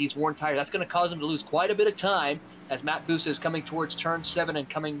drivers have these worn tires. That's going to cause them to lose quite a bit of time as Matt Busa is coming towards turn 7 and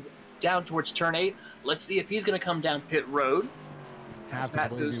coming down towards turn 8. Let's see if he's going to come down pit road. Have to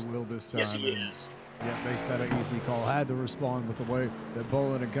believe he will this time. Yes, he is. Yeah, makes that an easy call. Had to respond with the way that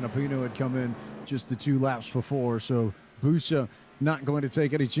Bolin and Canapino had come in just the 2 laps before. So Busa not going to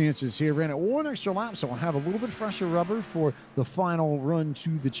take any chances here. Ran it 1 extra lap, so we'll have a little bit fresher rubber for the final run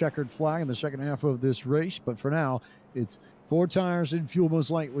to the checkered flag in the second half of this race. But for now, it's 4 tires and fuel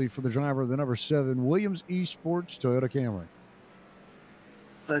most likely for the driver of the number 7 Williams Esports Toyota Camry.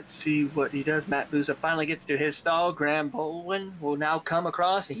 Let's see what he does. Matt Busa finally gets to his stall. Graham Bolin will now come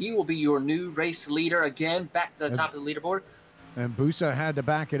across, and he will be your new race leader again, back to the top of the leaderboard. And Busa had to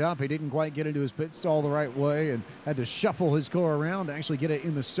back it up. He didn't quite get into his pit stall the right way and had to shuffle his car around to actually get it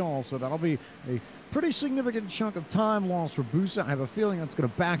in the stall. So that'll be a pretty significant chunk of time lost for Busa. I have a feeling that's going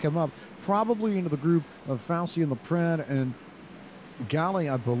to back him up probably into the group of Fauci and LaPred and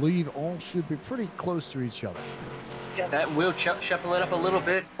Gali, I believe, all should be pretty close to each other. Yeah, that will shuffle it up a little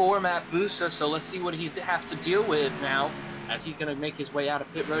bit for Matt Busa. So let's see what he has to deal with now as he's going to make his way out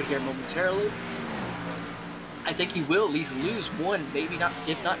of pit road here momentarily. I think he will at least lose 1, maybe not,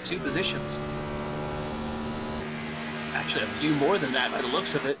 if not 2 positions. Actually, a few more than that by the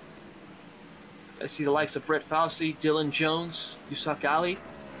looks of it. I see the likes of Brett Fauci, Dylan Jones, Yusuf Ghali,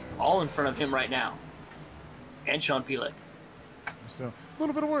 all in front of him right now, and Sean Pielek. So a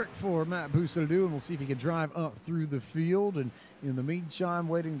little bit of work for Matt Busa to do, and we'll see if he can drive up through the field. And in the meantime,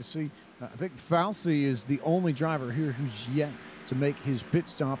 waiting to see, I think Fauci is the only driver here who's yet to make his pit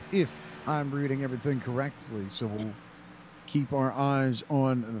stop, if I'm reading everything correctly. So we'll keep our eyes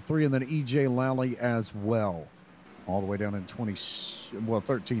on the 3, and then E.J. Lally as well, all the way down in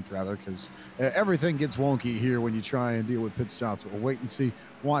 13th rather, because everything gets wonky here when you try and deal with pit stops. But we'll wait and see.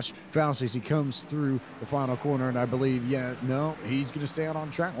 Watch Fauci as he comes through the final corner, and I believe, he's going to stay out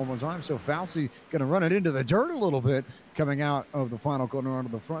on track one more time. So Fauci going to run it into the dirt a little bit coming out of the final corner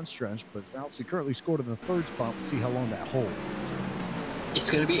onto the front stretch. But Fauci currently scored in the 3rd spot. We'll see how long that holds. It's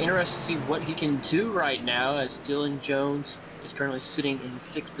going to be interesting to see what he can do right now, as Dylan Jones is currently sitting in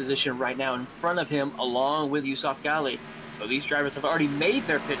 6th position right now in front of him, along with Yusuf Ghali. So these drivers have already made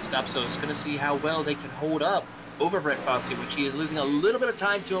their pit stop, so it's going to see how well they can hold up over Brett Fauci, which he is losing a little bit of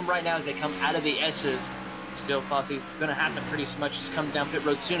time to him right now as they come out of the S's. Still, Fauci going to have to pretty much just come down pit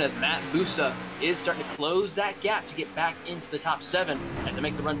road soon, as Matt Busa is starting to close that gap to get back into the top 7 and to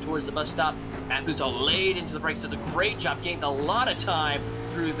make the run towards the bus stop. Matt Busa laid into the brakes, does a great job, gained a lot of time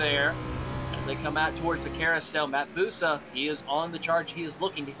through there. As they come out towards the carousel, Matt Busa, he is on the charge. He is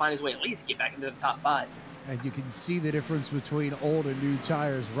looking to find his way at least get back into the top 5. And you can see the difference between old and new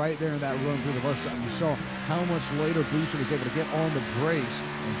tires right there in that run through the bus stop. You saw how much later Busa was able to get on the brakes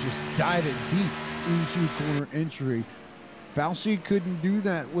and just dive it deep into corner entry. Fauci couldn't do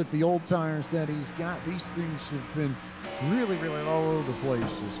that with the old tires that he's got. These things have been really, really all over the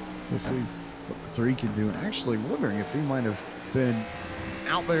places. We'll see what the 3 can do. And actually wondering if he might have been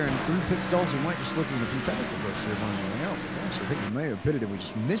out there and through pit stalls. We might just looking at a few technical books here on anything else. I actually think he may have pitted and we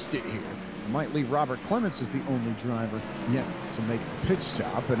just missed it here. It might leave Robert Clements as the only driver yet to make a pit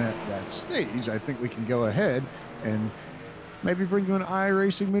stop. And at that stage, I think we can go ahead and maybe bring you an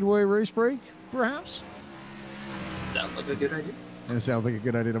iRacing midway race break, perhaps? Sounds like a good idea. And it sounds like a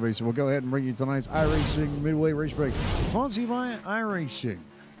good idea to me. So we'll go ahead and bring you tonight's iRacing midway race break. Sponsored by iRacing,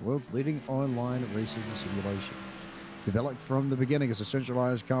 the world's leading online racing simulation. Developed from the beginning as a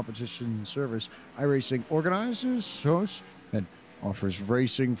centralized competition service, iRacing organizes, hosts, and offers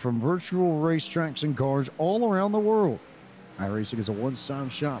racing from virtual racetracks and cars all around the world. iRacing is a one-stop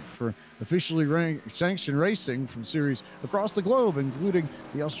shop for officially sanctioned racing from series across the globe, including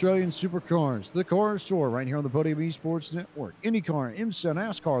the Australian Supercars, the Cars Tour right here on the Podium Esports Network, IndyCar, IMSA,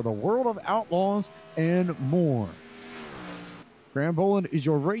 NASCAR, the World of Outlaws, and more. Graham Boland is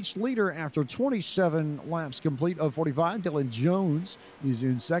your race leader after 27 laps complete of 45. Dylan Jones is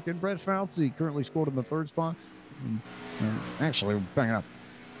in 2nd. Brett Fauci currently scored in the 3rd spot. Actually, we're backing up.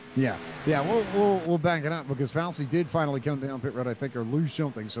 Yeah, we'll back it up because Fauci did finally come down pit road, I think, or lose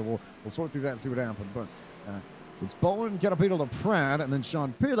something. So we'll sort through that and see what happened. But it's Boland, Catapilto to Pratt, and then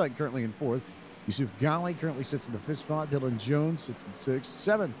Sean Pielek currently in 4th. Yusuf Ghali currently sits in the 5th spot. Dylan Jones sits in 6th.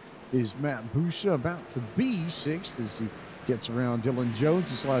 7th is Matt Busa, about to be 6th as he gets around Dylan Jones.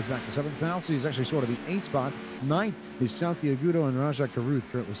 He slides back to 7th. Fauci is actually sort of the 8th spot. 9th is Santi Agudo, and Raja Karuth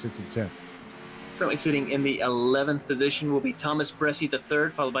currently sits in 10th. Currently sitting in the 11th position will be Thomas Bressi III,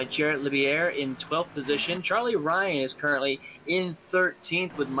 followed by Jarrett Libier in 12th position. Charlie Ryan is currently in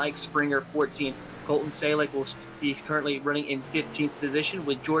 13th with Mike Springer 14th. Colton Salek will be currently running in 15th position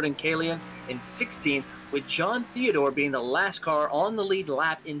with Jordan Kalian in 16th, with John Theodore being the last car on the lead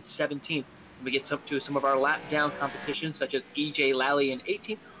lap in 17th. We get up to some of our lap down competitions, such as E.J. Lally in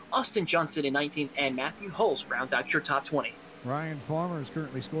 18th, Austin Johnson in 19th, and Matthew Hulse rounds out your top 20. Ryan Farmer is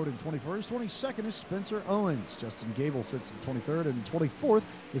currently scored in 21st. 22nd is Spencer Owens. Justin Gable sits in 23rd, and 24th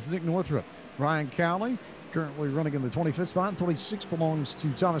is Nick Northrup. Ryan Cowley currently running in the 25th spot. 26th belongs to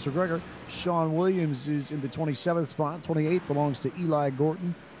Thomas McGregor. Sean Williams is in the 27th spot. 28th belongs to Eli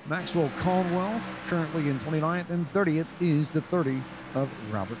Gorton. Maxwell Conwell currently in 29th, and 30th is the 30 of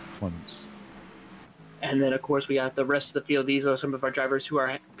Robert Clements. And then, of course, we got the rest of the field. These are some of our drivers who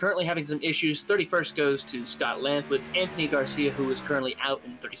are currently having some issues. 31st goes to Scott Lantz with Anthony Garcia, who is currently out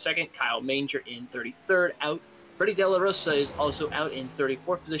in 32nd. Kyle Manger in 33rd, out. Freddie De La Rosa is also out in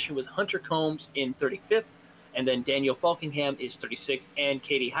 34th position with Hunter Combs in 35th. And then Daniel Falkingham is 36th, and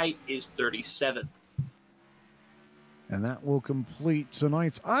Katie Height is 37th. And that will complete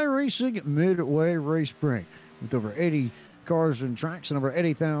tonight's iRacing Midway Race Break. With over 80 cars and tracks and over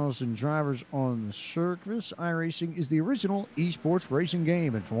 80,000 drivers on the surface, iRacing is the original esports racing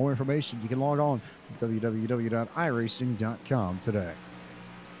game. And for more information, you can log on to www.iracing.com today.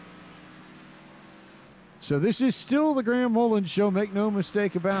 So this is still the Graham Mullen Show. Make no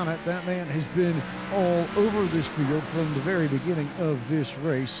mistake about it. That man has been all over this field from the very beginning of this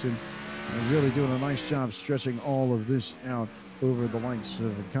race. And really doing a nice job stretching all of this out over the likes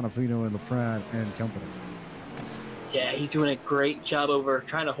of Canapino and LaPrade and company. Yeah, he's doing a great job over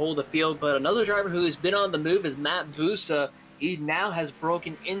trying to hold the field, but another driver who has been on the move is Matt Busa. He now has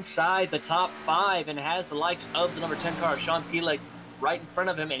broken inside the top 5 and has the likes of the number 10 car, Sean Pileg, right in front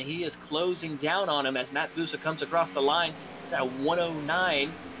of him, and he is closing down on him as Matt Busa comes across the line. It's at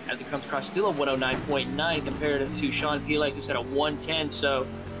 109, as he comes across still a 109.9 compared to Sean Pileg, who's at a 110. So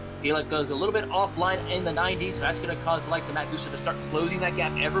Pileg goes a little bit offline in the 90s, so that's going to cause the likes of Matt Busa to start closing that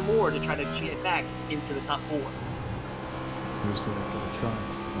gap ever more to try to get back into the top 4. Busa going to try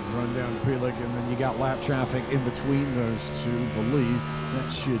and run down Pileg, and then you got lap traffic in between those two. Believe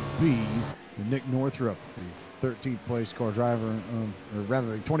that should be Nick Northrup, the 13th place car driver, or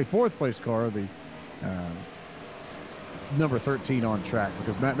rather the 24th place car, the number 13 on track,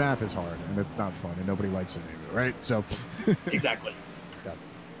 because math is hard and it's not fun and nobody likes it anyway, right? So Exactly.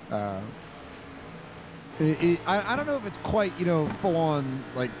 I don't know if it's quite, full on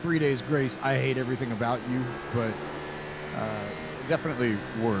like 3 days grace, I hate everything about you, but definitely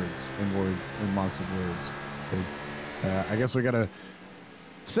words and lots of words, because I guess we gotta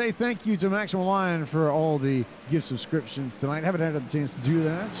say thank you to Maximum Lion for all the gift subscriptions tonight. Haven't had a chance to do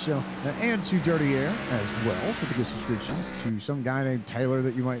that, so and to Dirty Air as well for the gift subscriptions, to some guy named Taylor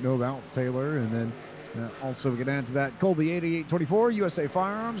that you might know about, Taylor, and then also we get down to that Colby 8824, USA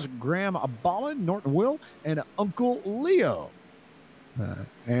Firearms, Graham Ballin, Norton Will, and Uncle Leo.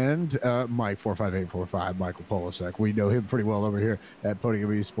 And Mike 45845, Michael Polasek. We know him pretty well over here at Podium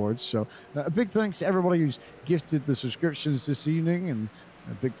Esports. So a big thanks to everybody who's gifted the subscriptions this evening, and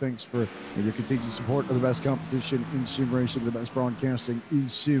a big thanks for your continued support of the best competition in sim racing, the best broadcasting in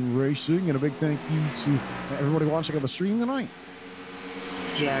sim racing, and a big thank you to everybody watching on the stream tonight.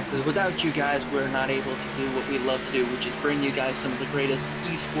 Yeah, because without you guys, we're not able to do what we love to do, which is bring you guys some of the greatest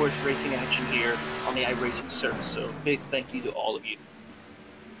esports racing action here on the iRacing service. So big thank you to all of you.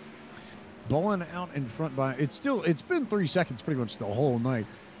 Bowling out in front by, it's been 3 seconds pretty much the whole night.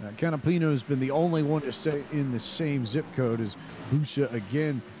 Canapino's been the only one to stay in the same zip code as Busa,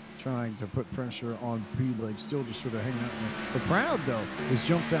 again trying to put pressure on Pileg, still just sort of hanging out there. The Proud, though, has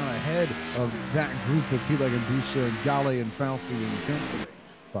jumped out ahead of that group of Pileg and Busa and Gali and Fauci and company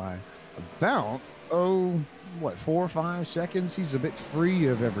by about, 4 or 5 seconds. He's a bit free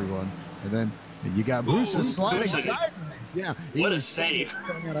of everyone. And then you got Busa sliding sideways. Yeah. What a save.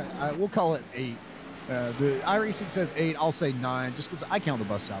 We'll call it 8. The iRacing says 8. I'll say 9, just because I count the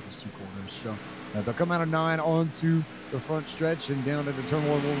bus stop as 2 corners. So they'll come out of 9 onto the front stretch and down into turn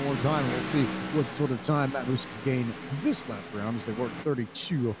 1 more time. We'll see what sort of time Matt Busa can gain this lap round as they work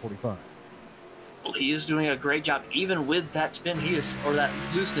 32 of 45. Well, he is doing a great job, even with that spin, or that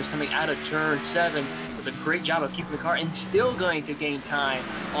looseness coming out of turn 7. Does a great job of keeping the car and still going to gain time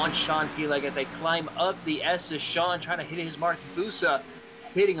on Sean Pileg as they climb up the S's. Sean trying to hit his mark. Busa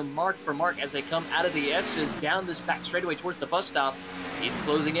hitting a mark for mark as they come out of the S's down this back straightaway towards the bus stop. He's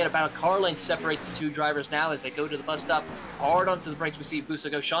closing in. About a car length separates the 2 drivers now as they go to the bus stop. Hard onto the brakes. We see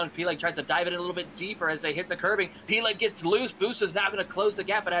Busa go. Sean Pileg tries to dive it in a little bit deeper as they hit the curbing. Pileg gets loose. Busa's now going to close the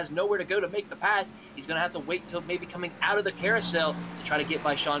gap but has nowhere to go to make the pass. He's going to have to wait till maybe coming out of the carousel to try to get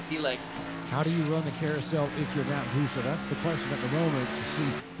by Sean Pileg. How do you run the carousel if you're Matt Busa? That's the question at the moment, to see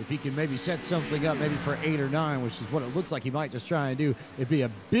if he can maybe set something up maybe for 8 or 9, which is what it looks like he might just try and do. It'd be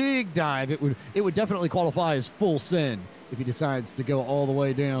a big dive. It would definitely qualify as full send if he decides to go all the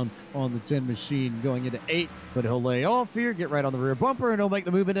way down on the 10 machine going into 8, but he'll lay off here, get right on the rear bumper, and he'll make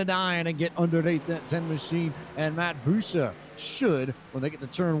the move into 9 and get underneath that 10 machine. And Matt Busa should, when they get to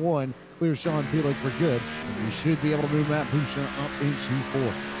turn 1, clear Sean Pileg for good, and he should be able to move Matt Busa up into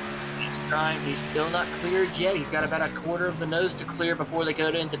 4. He's still not cleared yet. He's got about a quarter of the nose to clear before they go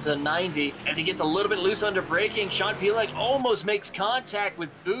into the 90. As he gets a little bit loose under braking, Sean Pileg almost makes contact with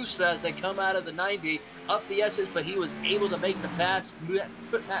Busa as they come out of the 90 up the S's, but he was able to make the pass,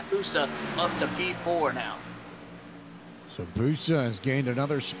 put Matt Busa up to P4 now. So Busa has gained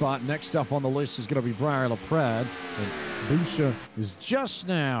another spot. Next up on the list is going to be Briar LaPrade. And Busa is just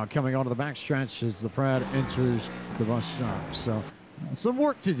now coming onto the backstretch as LaPrade enters the bus stop. So some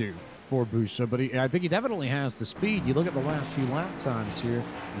work to do for Busa, but I think he definitely has the speed. You look at the last few lap times here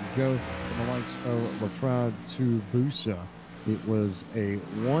and go from the likes of LaPrade to Busa. It was a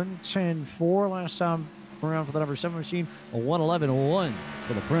 1:10.4 last time around for the number 7 machine, a 1:11.1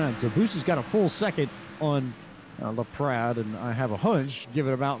 for LaPrade. So Busa's got a full second on LaPrade, and I have a hunch, give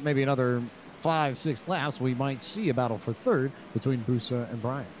it about maybe another 5-6 laps, we might see a battle for 3rd between Busa and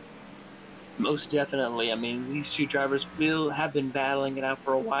Brian. Most definitely. I mean, these 2 drivers have been battling it out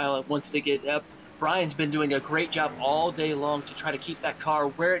for a while. Once they get up Brian's been doing a great job all day long to try to keep that car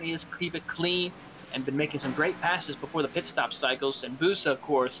where it is, keep it clean, and been making some great passes before the pit stop cycles. And Busa, of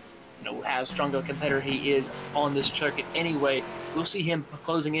course, how strong a competitor he is on this circuit anyway. We'll see him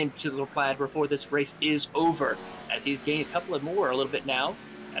closing in to the plaid before this race is over, as he's gained a couple of more a little bit now,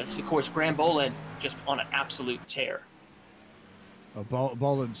 as, of course, Graham Boland just on an absolute tear.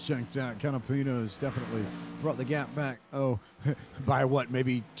 Boland's checked out. Canapino's definitely brought the gap back. Oh, by what?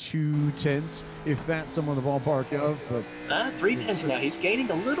 Maybe 2/10, if that's some of the ballpark of. But 3/10 now. He's gaining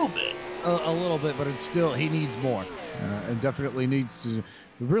a little bit. A little bit, but it's still, he needs more, and definitely needs to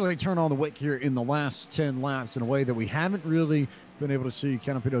really turn on the wick here in the last 10 laps in a way that we haven't really been able to see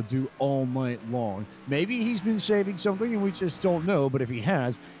Canapino do all night long. Maybe he's been saving something and we just don't know, but if he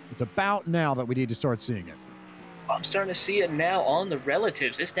has, it's about now that we need to start seeing it. I'm starting to see it now on the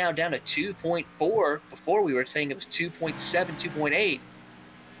relatives. It's now down to 2.4. Before we were saying it was 2.7, 2.8.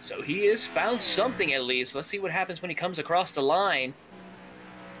 So he has found something at least. Let's see what happens when he comes across the line.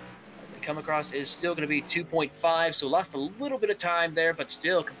 When he come across is still going to be 2.5, so lost a little bit of time there, but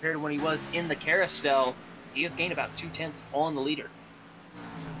still, compared to when he was in the carousel, he has gained about 2/10 on the leader.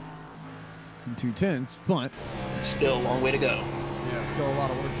 2/10, but still a long way to go. Yeah, still a lot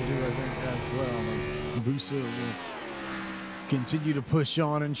of work to do, I think, as well. Busa will continue to push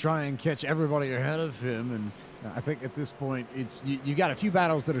on and try and catch everybody ahead of him. And I think at this point, it's you got a few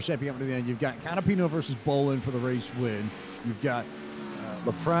battles that are shaping up to the end. You've got Canapino versus Boland for the race win. You've got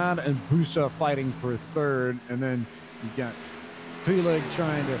LaPrade and Busa fighting for third. And then you've got Peleg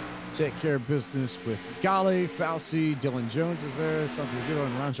trying to take care of business with Gali, Fauci, Dylan Jones is there, Santiago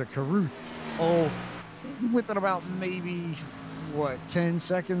and Ranja Caruth. Oh, within about maybe, 10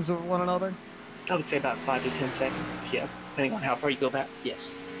 seconds of one another? I would say about 5 to 10 seconds, yeah, depending on how far you go back,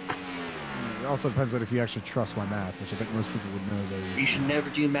 yes. It also depends on if you actually trust my math, which I think most people would know. You should never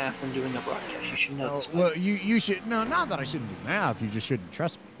do math when doing a broadcast. You should know this. Well, you should, no, not that I shouldn't do math, you just shouldn't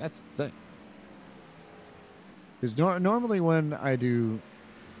trust me. That's the thing. Because normally when I do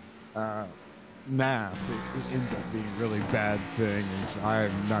math, it ends up being a really bad thing.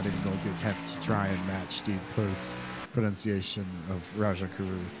 I'm not even going to attempt to try and match Steve Post's pronunciation of Raja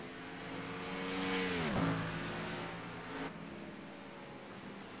Karuth.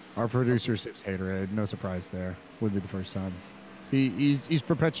 Our producer sips haterade, no surprise there. Wouldn't be the first time. He's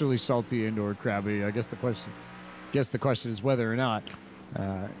perpetually salty and/or crabby. I guess the question is whether or not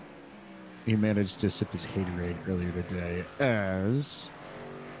he managed to sip his haterade earlier today, as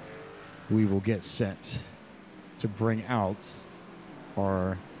we will get set to bring out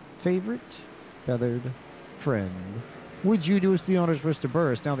our favorite feathered friend. Would you do us the honors, Mr.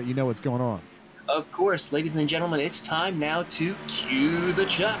 Burris, now that you know what's going on? Of course, ladies and gentlemen, it's time now to cue the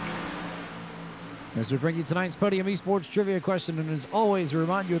Chuck. As we bring you tonight's Podium Esports Trivia question, and as always, we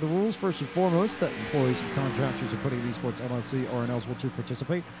remind you of the rules. First and foremost, that employees and contractors of Podium Esports LLC are ineligible to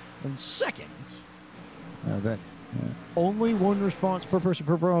participate. And second, that only one response per person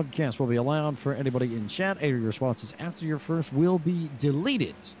per broadcast will be allowed for anybody in chat. Any responses after your first will be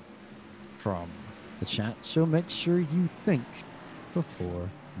deleted from the chat, so make sure you think before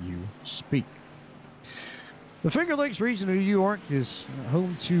you speak. The Finger Lakes region of New York is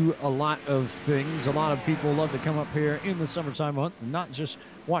home to a lot of things. A lot of people love to come up here in the summertime month and not just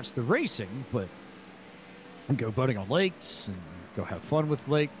watch the racing, but go boating on lakes and go have fun with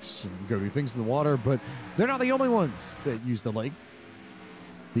lakes and go do things in the water. But they're not the only ones that use the lake.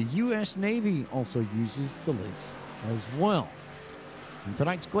 The U.S. Navy also uses the lakes as well. And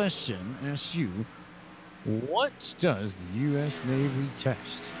tonight's question asks you, what does the U.S. Navy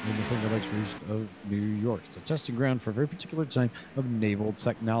test in the Finger Lakes region of New York? It's a testing ground for a very particular type of naval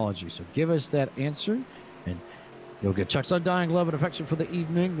technology. So give us that answer, and you'll get Chuck's undying love and affection for the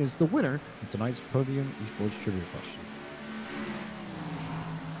evening as the winner of tonight's Podium Esports Trivia question.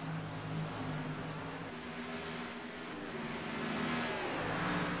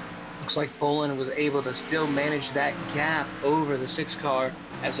 Looks like Boland was able to still manage that gap over the 6 car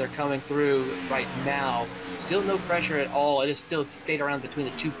as they're coming through right now. Still no pressure at all. It is still stayed around between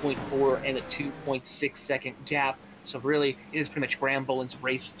the 2.4 and the 2.6 second gap. So really, it is pretty much Graham Boland's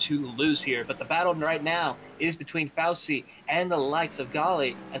race to lose here. But the battle right now is between Fauci and the likes of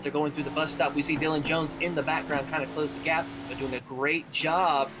Gali as they're going through the bus stop. We see Dylan Jones in the background trying to close the gap. They're doing a great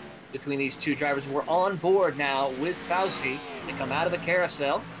job between these two drivers. We're on board now with Fauci as they come out of the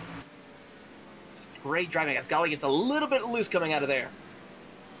carousel. Great driving. Gali gets a little bit loose coming out of there.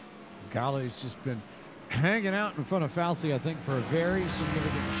 Gali's just been hanging out in front of Fauci, I think, for a very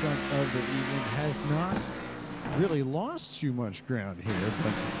significant chunk of the evening. Has not really lost too much ground here,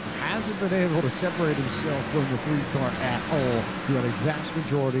 but hasn't been able to separate himself from the 3 car at all throughout a vast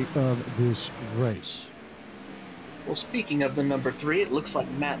majority of this race. Well, speaking of the number 3, it looks like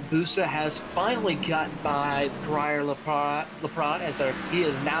Matt Busa has finally gotten by Dreyer Laprade as he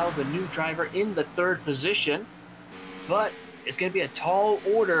is now the new driver in the 3rd position. But it's going to be a tall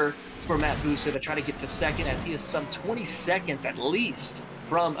order for Matt Busa to try to get to 2nd, as he is some 20 seconds at least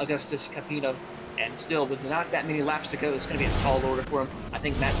from Augustus Capino. And still, with not that many laps to go, it's going to be a tall order for him. I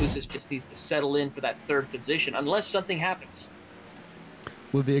think Matt Busa just needs to settle in for that 3rd position, unless something happens.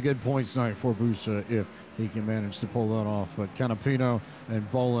 Would be a good points night for Busa if he can manage to pull that off. But Canapino and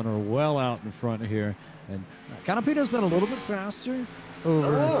Bolin are well out in front here. And Canapino's been a little bit faster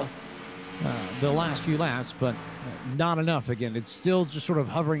over the last few laps, but not enough. Again, it's still just sort of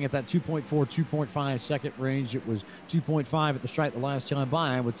hovering at that 2.4, 2.5 second range. It was 2.5 at the stripe the last time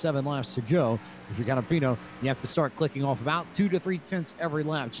by, and with 7 laps to go, if you're Canapino, you have to start clicking off about 2 to 3 tenths every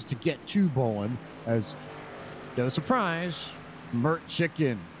lap just to get to Bolin. As no surprise, Mert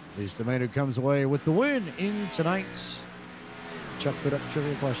Chicken is the man who comes away with the win in tonight's Chuck It Up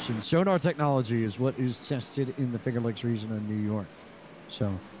trivia question. Sonar technology is what is tested in the Finger Lakes region of New York.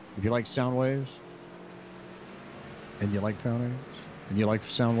 So if you like sound waves, and you like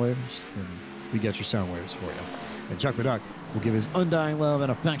sound waves, then we get your sound waves for you. And Chuck the Duck will give his undying love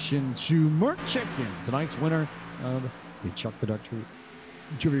and affection to Mert Chicken, tonight's winner of the Chuck the Duck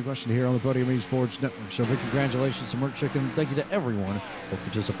trivia question here on the Podium Esports Network. So big congratulations to Mert Chicken. Thank you to everyone for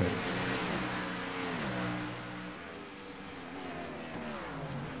participating.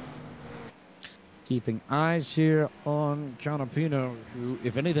 Keeping eyes here on Canapino, who,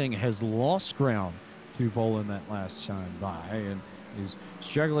 if anything, has lost ground to Bolin that last time by and is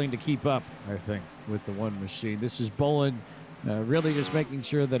struggling to keep up, I think, with the one machine. This is Bolin really just making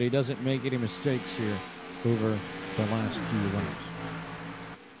sure that he doesn't make any mistakes here over the last few laps.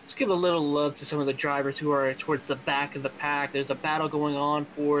 Let's give a little love to some of the drivers who are towards the back of the pack. There's a battle going on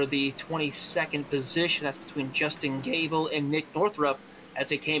for the 22nd position. That's between Justin Gable and Nick Northrup as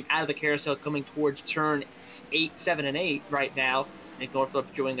they came out of the carousel coming towards turn 8, 7, and 8 right now. Nick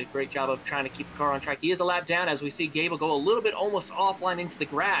Northrup doing a great job of trying to keep the car on track. He is a lap down as we see Gable go a little bit almost offline into the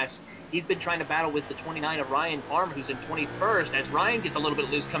grass. He's been trying to battle with the 29 of Ryan Farmer, who's in 21st. As Ryan gets a little bit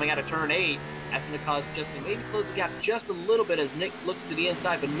loose coming out of turn 8, that's going to cause Justin to maybe close the gap just a little bit as Nick looks to the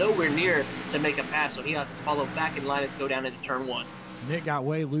inside, but nowhere near to make a pass. So he has to follow back in line as go down into turn 1. Nick got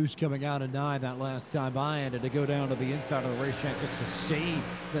way loose coming out of 9 that last time by, and to go down to the inside of the racetrack just to save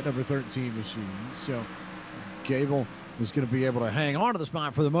that number 13 machine. So Gable is going to be able to hang on to the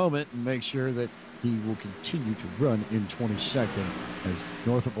spot for the moment and make sure that he will continue to run in 22nd as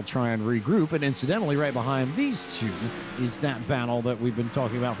Northrop will try and regroup. And incidentally, right behind these two is that battle that we've been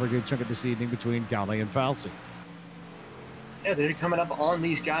talking about for a good chunk of this evening between Galley and Falsey. Yeah, they're coming up on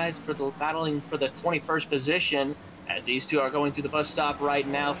these guys for the battling for the 21st position as these two are going to the bus stop right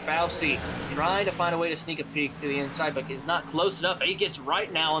now. Falsey trying to find a way to sneak a peek to the inside, but he's not close enough. He gets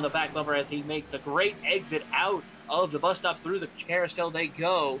right now on the back bumper as he makes a great exit out of the bus stop. Through the carousel they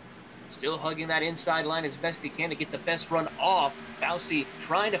go, still hugging that inside line as best he can to get the best run off. Falsey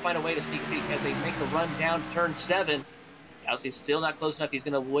trying to find a way to sneak a peek as they make the run down turn 7. Falsey's still not close enough. He's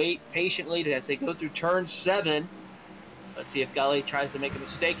going to wait patiently as they go through turn 7. Let's see if Galley tries to make a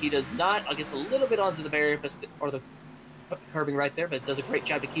mistake. He does not. I'll get a little bit onto the barrier, or the curbing right there, but does a great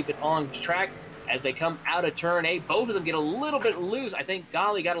job to keep it on track as they come out of turn 8. Both of them get a little bit loose. I think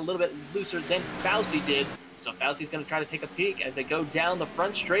Galley got a little bit looser than Falsey did. So Falsey's going to try to take a peek as they go down the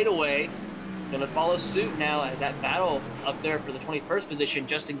front straightaway. Going to follow suit now as that battle up there for the 21st position.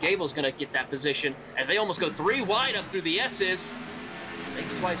 Justin Gable's going to get that position as they almost go 3 wide up through the S's.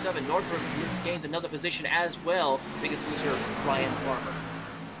 Makes twice up, and Northrop gains another position as well. Biggest loser, Ryan Farmer.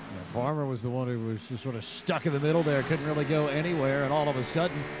 Yeah, Farmer was the one who was just sort of stuck in the middle there, couldn't really go anywhere, and all of a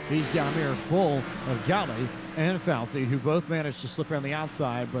sudden, he's got a mirror full of Galley and Falsey, who both managed to slip around the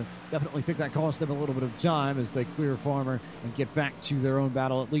outside, but definitely think that cost them a little bit of time as they clear Farmer and get back to their own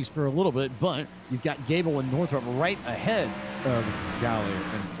battle, at least for a little bit. But you've got Gable and Northrop right ahead of Galley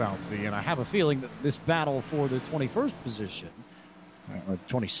and Falsey, and I have a feeling that this battle for the 21st position, or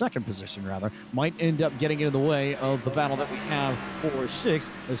 22nd position rather, might end up getting in the way of the battle that we have for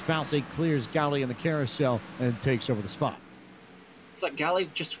 6 as Falsey clears Galley in the carousel and takes over the spot. It's like Galley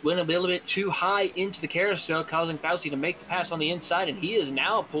just went a little bit too high into the carousel, causing Falsey to make the pass on the inside, and he is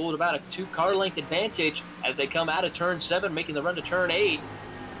now pulled about a 2-car length advantage as they come out of turn 7, making the run to turn 8.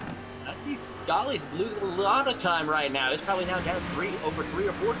 I see Galley's losing a lot of time right now. It's probably now down over 3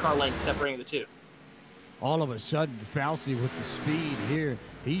 or 4 car lengths separating the two. all of a sudden, Fauci with the speed here,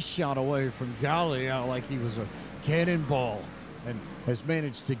 he shot away from Gali out like he was a cannonball and has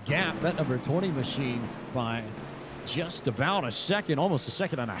managed to gap that number 20 machine by just about a second, almost a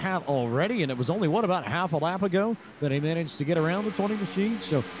second and a half already. And it was only, what, about half a lap ago that he managed to get around the 20 machine.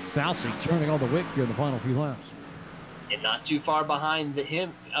 So Fauci turning on the wick here in the final few laps. And not too far behind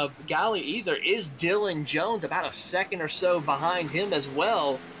him of Gali either is Dylan Jones, about a second or so behind him as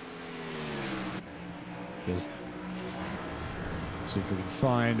well. Just see if we can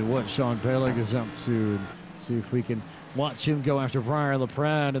find what Sean Peleg is up to and see if we can watch him go after Briar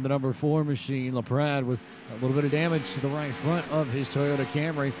LaPrade in the number 4 machine. LaPrade with a little bit of damage to the right front of his Toyota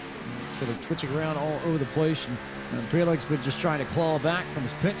Camry, sort of twitching around all over the place. And Peleg's been just trying to claw back from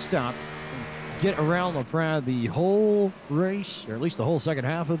his pit stop and get around LaPrade the whole race, or at least the whole second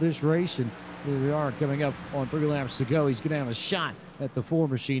half of this race. And here we are coming up on 3 laps to go. He's going to have a shot at the 4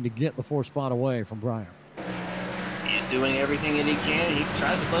 machine to get the 4 spot away from Briar. He's doing everything that he can. He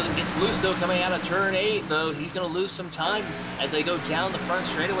tries to close and gets loose, though, coming out of turn 8, though. He's going to lose some time as they go down the front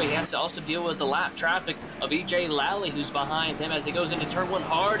straightaway. He has to also deal with the lap traffic of E.J. Lally, who's behind him as he goes into turn 1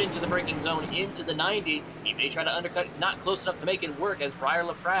 hard into the braking zone, into the 90. He may try to undercut, not close enough to make it work as Briar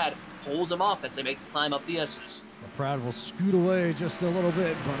LaPrade holds him off as they make the climb up the S's. LaPrade will scoot away just a little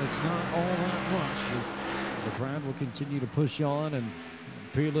bit, but it's not all that much. LaPrade will continue to push on, and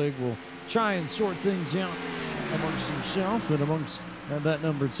Peleg will try and sort things out amongst himself and amongst that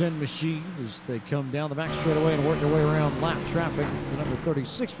number 10 machine as they come down the back straightaway and work their way around lap traffic. It's the number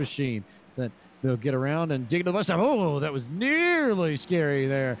 36 machine that they'll get around and dig to the bus stop. Oh, that was nearly scary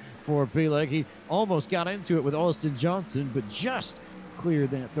there for Peleg. He almost got into it with Austin Johnson, but just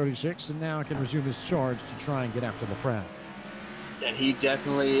cleared that 36 and now can resume his charge to try and get after LaPrade. And he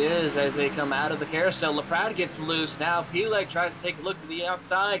definitely is as they come out of the carousel. LaPrade gets loose. Now Peleg tries to take a look to the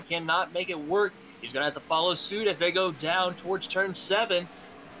outside, cannot make it work. He's going to have to follow suit as they go down towards turn 7.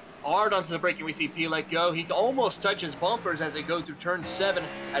 Hard onto the braking, we see Peleg go. He almost touches bumpers as they go through turn 7.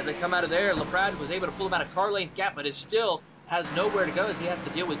 As they come out of there, LaPrade was able to pull him out of car length gap, but it still has nowhere to go as he has to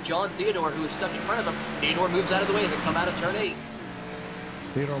deal with John Theodore, who is stuck in front of him. Theodore moves out of the way as they come out of turn 8.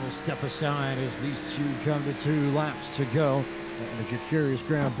 Theodore will step aside as these two come to 2 laps to go. And if you're curious,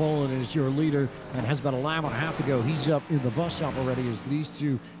 Graham Boland is your leader and has about a lap and a half to go. He's up in the bus stop already as these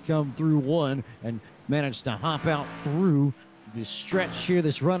two come through 1 and manage to hop out through this stretch here,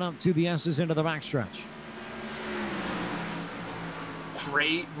 this run up to the S's into the backstretch.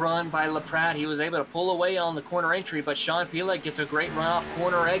 Great run by LaPrade. He was able to pull away on the corner entry, but Sean Peleg gets a great run off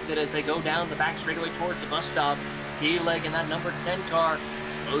corner exit as they go down the back straightaway towards the bus stop. Peleg in that number 10 car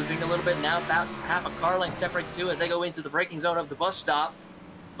closing a little bit now, about half a car length separates the two as they go into the braking zone of the bus stop.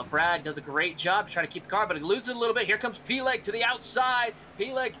 LaPrade does a great job to try to keep the car, but he loses it a little bit. Here comes Peleg to the outside.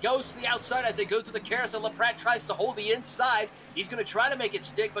 Peleg goes to the outside as they go to the carousel. LaPrade tries to hold the inside. He's going to try to make it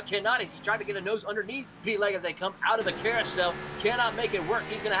stick, but cannot. He's trying to get a nose underneath Peleg as they come out of the carousel. Cannot make it work.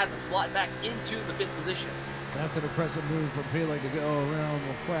 He's going to have to slide back into the 5th position. That's an impressive move from Peleg to go around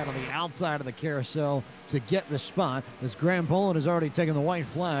LaPrade on the outside of the carousel to get the spot, as Graham Boland has already taken the white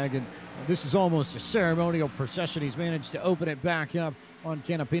flag, and this is almost a ceremonial procession. He's managed to open it back up on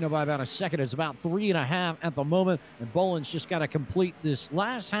Canapino by about a second. It's about 3.5 at the moment, and Boland's just got to complete this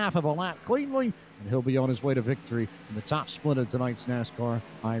last half of a lap cleanly, and he'll be on his way to victory in the top split of tonight's NASCAR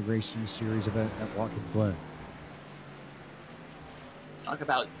iRacing Series event at Watkins Glen. Talk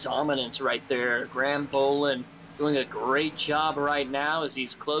about dominance right there. Graham Boland doing a great job right now as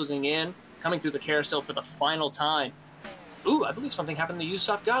he's closing in, coming through the carousel for the final time. Ooh, I believe something happened to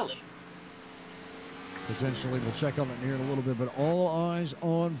Yusuf Ghali. Potentially, we'll check on it here in a little bit, but all eyes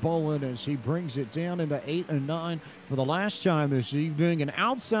on Boland as he brings it down into 8 and 9 for the last time this evening. And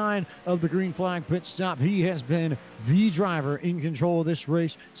outside of the green flag pit stop, he has been the driver in control of this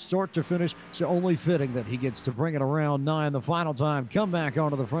race, start to finish. So only fitting that he gets to bring it around 9 the final time, come back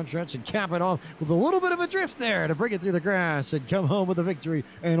onto the front stretch and cap it off with a little bit of a drift there to bring it through the grass and come home with a victory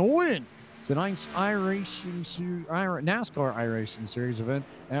and win tonight's NASCAR iRacing Series event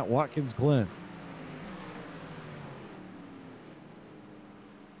at Watkins Glen.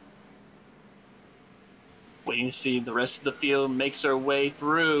 Waiting to see the rest of the field makes their way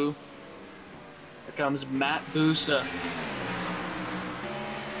through. Here comes Matt Busa.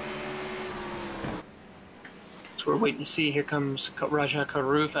 So we're waiting to see. Here comes Raja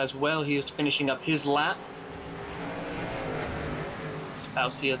Karuf as well. He is finishing up his lap.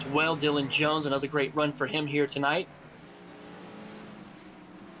 Fauci as well. Dylan Jones, another great run for him here tonight.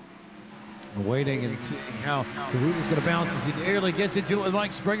 Waiting and seeing how Karuf is going to bounce as he nearly gets into it with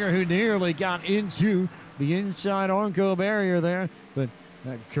Mike Springer, who nearly got into the inside Armco barrier there. But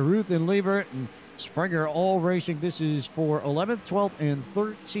Caruth and Liebert and Springer all racing. This is for 11th, 12th, and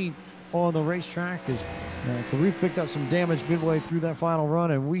 13th on the racetrack as Caruth picked up some damage midway through that final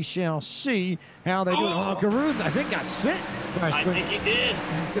run, and we shall see how they do it. Oh, Caruth, I think, got sent. I think he did.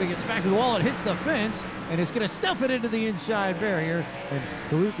 He's going to get smacked to the wall. It hits the fence, and it's going to stuff it into the inside barrier, and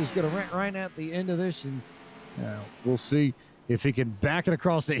Caruth is going to rent right at the end of this, and we'll see if he can back it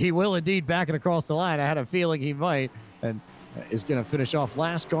across the... He will indeed back it across the line. I had a feeling he might, and is going to finish off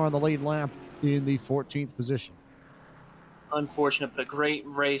last car on the lead lap in the 14th position. Unfortunate, but a great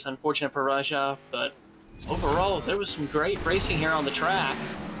race. Unfortunate for Raja, but overall, there was some great racing here on the track.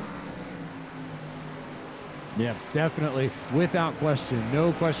 Yeah, definitely, without question.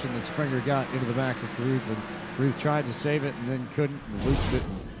 No question that Springer got into the back of Caruth, and Caruth tried to save it and then couldn't, and looped it,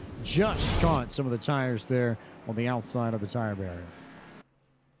 and just caught some of the tires there on the outside of the tire barrier.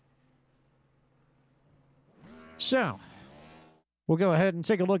 So, we'll go ahead and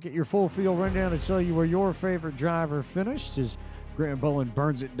take a look at your full field rundown and tell you where your favorite driver finished as Grant Bowen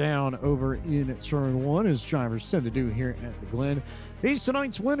burns it down over in turn 1, as drivers tend to do here at the Glen. He's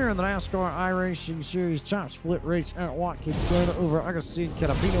tonight's winner in the NASCAR iRacing Series top split race at Watkins Glen over Agustin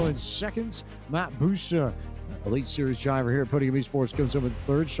Carabino in seconds. Matt Busa, Elite Series driver here at Podium Esports, comes up in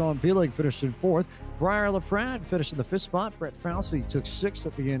third. Sean Peelig finished in fourth. Briar LaPrade finished in the fifth spot. Brett Fauci took sixth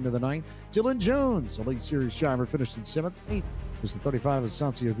at the end of the night. Dylan Jones, Elite Series driver, finished in seventh. Eighth was the 35 of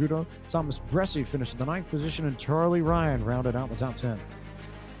Santiago. Thomas Bresci finished in the ninth position, and Charlie Ryan rounded out the top 10.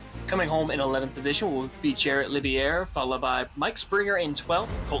 Coming home in 11th position will be Jarrett Libier, followed by Mike Springer in 12th.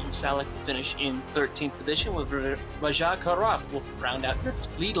 Colton Salek will finish in 13th position, with Rajat Karaf will round out your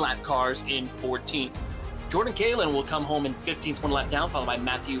lead lap cars in 14th. Jordan Kalin will come home in 15th, one lap down, followed by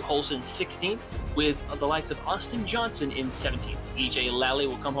Matthew Holson 16th, with the likes of Austin Johnson in 17th. EJ Lally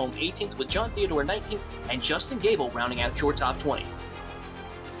will come home 18th, with John Theodore 19th, and Justin Gable rounding out your top 20.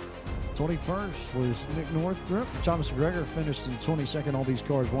 21st was Nick Northrup. Thomas McGregor finished in 22nd. All these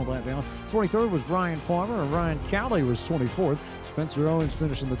cars one lap down. 23rd was Ryan Farmer, and Ryan Cowley was 24th. Spencer Owens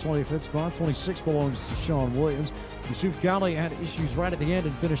finished in the 25th spot. 26th belongs to Sean Williams. Yusuf Cowley had issues right at the end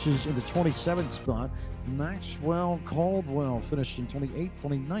and finishes in the 27th spot. Maxwell Caldwell finished in 28th.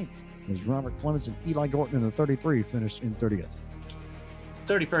 29th was Robert Clements, and Eli Gorton in the 33 finished in 30th.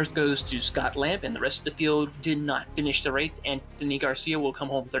 31st goes to Scott Lamp, and the rest of the field did not finish the race. Anthony Garcia will come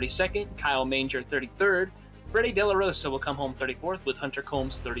home 32nd, Kyle Manger 33rd, Freddie De La Rosa will come home 34th, with Hunter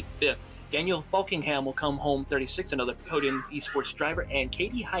Combs 35th. Daniel Falkingham will come home 36th, another Podium Esports driver, and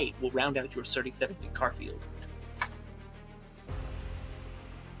Katie Height will round out your 37th in car field.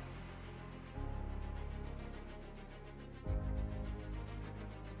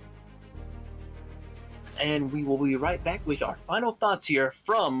 And we will be right back with our final thoughts here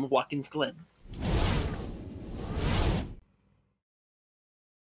from Watkins Glen.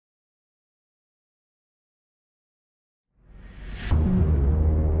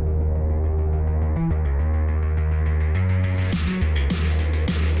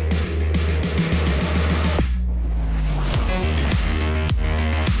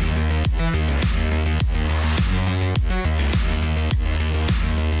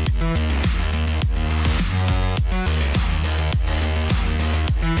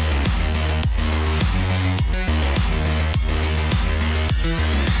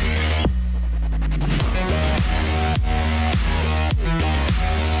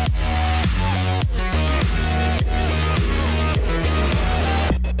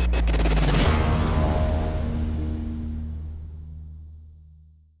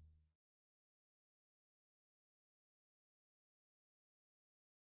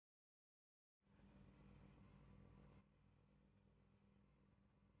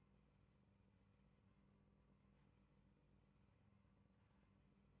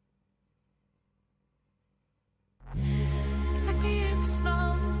 Take me in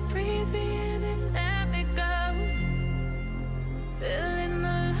slow, breathe me in and let me go. Filling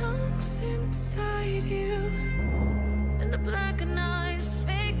the lungs inside you, and the blackened eyes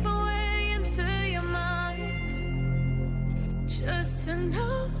make my way into your mind. Just to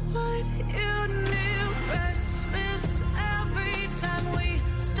know what you knew. Restless every time we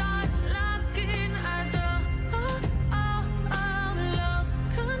start locking eyes. Lost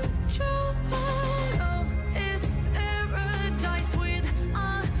control.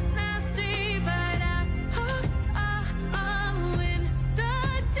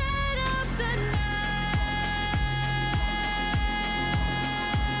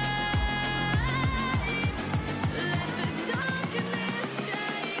 Let the darkness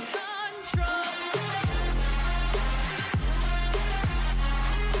take control.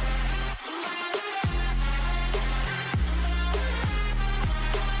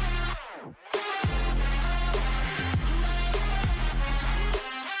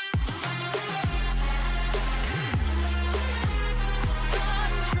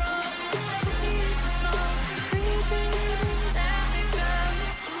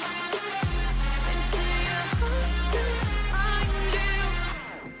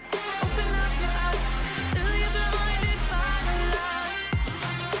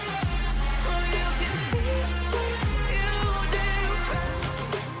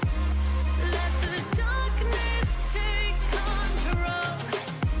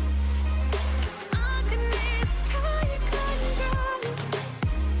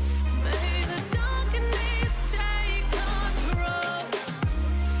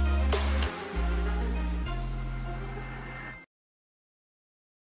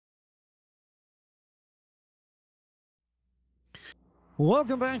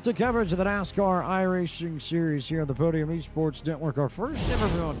 Welcome back to coverage of the NASCAR iRacing Series here on the Podium Esports Network. Our first ever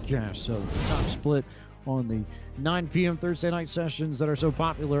broadcast of the top split on the 9 p.m. Thursday night sessions that are so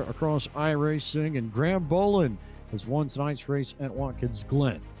popular across iRacing. And Graham Boland has won tonight's race at Watkins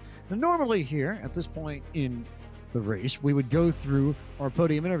Glen. Now, normally here at this point in the race, we would go through our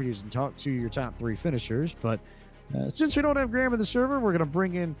podium interviews and talk to your top 3 finishers. But since we don't have Graham in the server, we're going to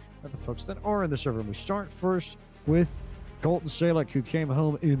bring in the folks that are in the server. And we start first with Colton Salek, who came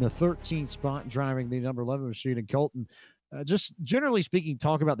home in the 13th spot, driving the number 11 machine. And Colton, just generally speaking,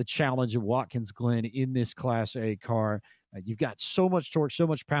 talk about the challenge of Watkins Glen in this Class A car. You've got so much torque, so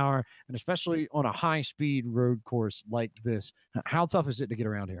much power, and especially on a high-speed road course like this. How tough is it to get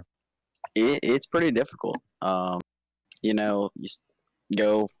around here? It's pretty difficult. We're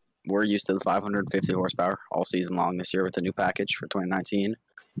used to the 550 horsepower all season long this year with the new package for 2019.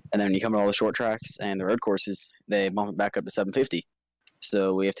 And then you come to all the short tracks and the road courses, they bump it back up to 750.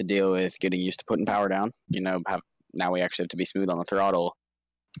 So we have to deal with getting used to putting power down. Now we actually have to be smooth on the throttle,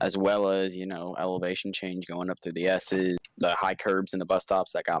 as well as, elevation change going up through the S's, the high curbs and the bus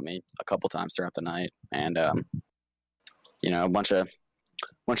stops that got me a couple times throughout the night. And, a bunch of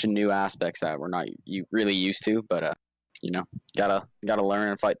new aspects that we're not really used to, but, gotta learn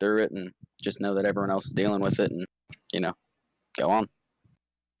and fight through it and just know that everyone else is dealing with it and, go on.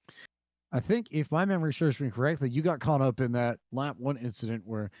 I think if my memory serves me correctly, you got caught up in that lap 1 incident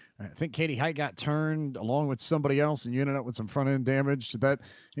where I think Katie Height got turned along with somebody else and you ended up with some front end damage. Did that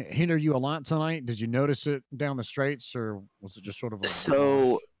hinder you a lot tonight? Did you notice it down the straights, or was it just sort of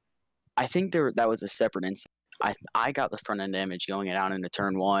I think that was a separate incident. I got the front end damage going down into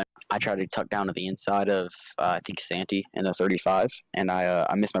turn 1. I tried to tuck down to the inside of I think Santi in the 35, and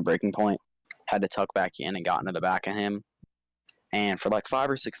I missed my braking point. Had to tuck back in and got into the back of him. And for like 5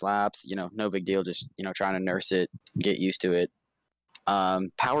 or 6 laps, no big deal, just, trying to nurse it, get used to it.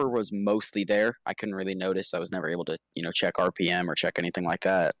 Power was mostly there. I couldn't really notice. I was never able to, check RPM or check anything like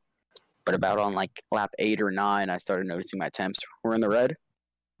that. But about on like lap 8 or 9, I started noticing my temps were in the red.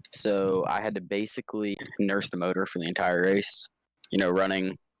 So I had to basically nurse the motor for the entire race,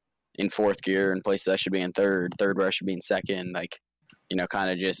 running in 4th gear in places I should be in third where I should be in 2nd, kind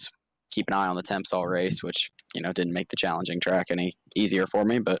of just keep an eye on the temps all race, which, didn't make the challenging track any easier for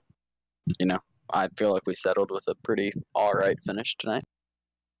me. But, I feel like we settled with a pretty all right finish tonight.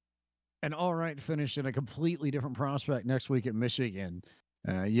 An all right finish in a completely different prospect next week at Michigan.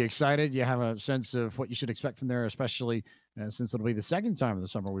 You excited? You have a sense of what you should expect from there, especially since it'll be the 2nd time in the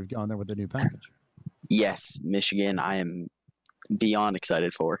summer we've gone there with the new package. Yes, Michigan, I am beyond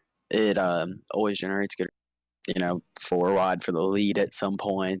excited for. It always generates good, 4 wide for the lead at some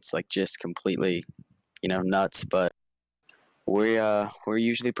points, like just completely, nuts. But we're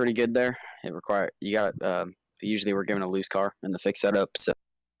usually pretty good there. Usually we're given a loose car in the fixed setup, so it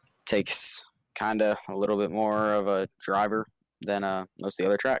takes kind of a little bit more of a driver than most of the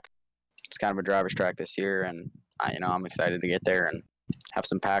other tracks. It's kind of a driver's track this year, and I'm excited to get there and have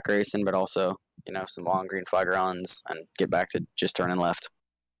some pack racing, but also some long green flag runs and get back to just turning left.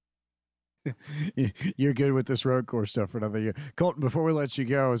 You're good with this road course stuff for another year. Colton, before we let you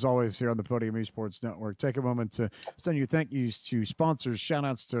go, as always here on the Podium Esports Network, take a moment to send your thank yous to sponsors, shout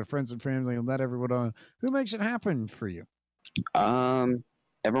outs to friends and family, and let everyone know who makes it happen for you.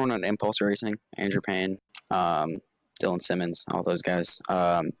 Everyone at Impulse Racing, Andrew Payne, Dylan Simmons, all those guys.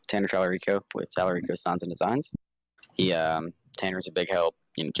 Tanner Talarico with Talarico Signs and Designs. Tanner's a big help,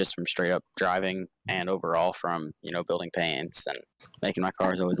 just from straight up driving and overall from, building paints and making my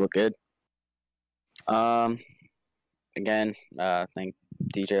cars always look good. Again, thank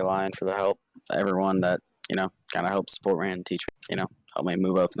DJ Lyon for the help. Everyone that, kind of helped support me and teach me, help me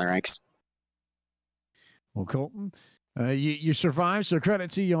move up in the ranks. Well, Colton, you survived, so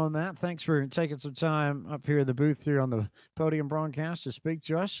credit to you on that. Thanks for taking some time up here in the booth here on the Podium broadcast to speak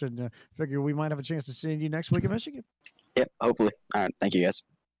to us, and figure we might have a chance to see you next week in Michigan. Yep, hopefully. All right, thank you, guys.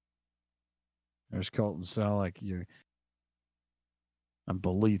 There's Colton Salek, your, I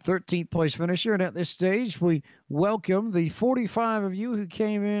believe, 13th place finisher. And at this stage, we welcome the 45 of you who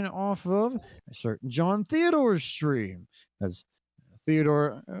came in off of a certain John Theodore's stream. As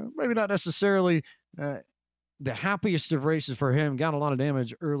Theodore, maybe not necessarily the happiest of races for him, got a lot of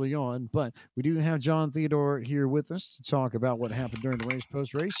damage early on, but we do have John Theodore here with us to talk about what happened during the race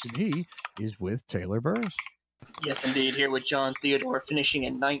post-race, and he is with Taylor Burris. Yes, indeed. Here with John Theodore, finishing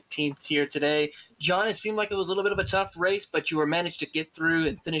in 19th here today. John, it seemed like it was a little bit of a tough race, but you were managed to get through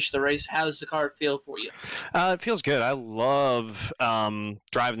and finish the race. How does the car feel for you? It feels good. I love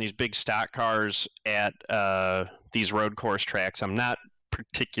driving these big stock cars at these road course tracks. I'm not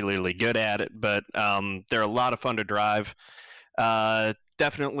particularly good at it, but they're a lot of fun to drive.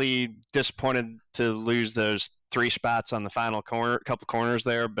 Definitely disappointed to lose those 3 spots on the final couple corners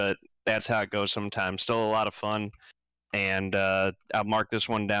there, but that's how it goes sometimes. Still a lot of fun, and I'll mark this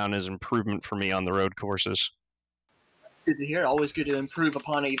one down as improvement for me on the road courses. Good to hear. Always good to improve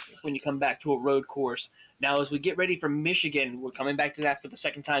upon it when you come back to a road course. Now, as we get ready for Michigan, we're coming back to that for the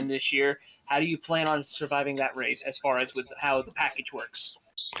second time this year. How do you plan on surviving that race as far as with how the package works?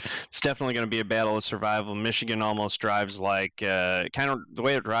 It's definitely going to be a battle of survival. Michigan almost drives like the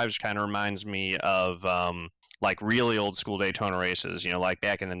way it drives kind of reminds me of like really old school Daytona races, like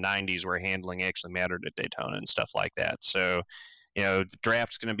back in the 90s where handling actually mattered at Daytona and stuff like that. So, the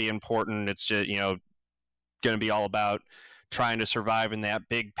draft's going to be important. It's just, going to be all about trying to survive in that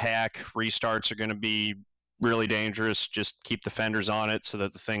big pack. Restarts are going to be really dangerous. Just keep the fenders on it so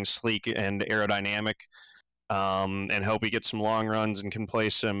that the thing's sleek and aerodynamic, and hope we get some long runs and can play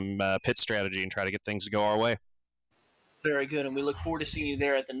some pit strategy and try to get things to go our way. Very good, and we look forward to seeing you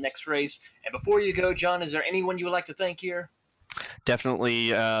there at the next race. And before you go, John, is there anyone you would like to thank here?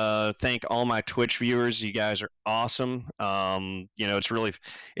 Definitely thank all my Twitch viewers. You guys are awesome.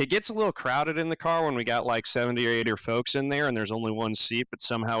 It gets a little crowded in the car when we got like 70 or 80 folks in there and there's only one seat, but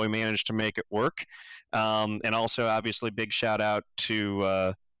somehow we managed to make it work. And also, obviously, big shout out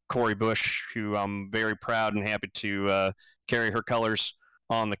to Corey Bush, who I'm very proud and happy to carry her colors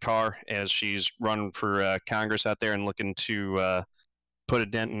on the car as she's running for Congress out there and looking to put a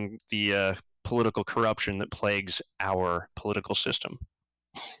dent in the political corruption that plagues our political system.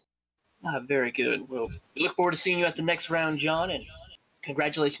 Very good. Well, we look forward to seeing you at the next round, John, and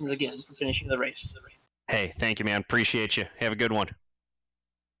congratulations again for finishing the race. Hey, thank you, man. Appreciate you. Have a good one.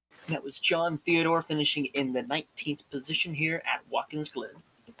 That was John Theodore finishing in the 19th position here at Watkins Glen.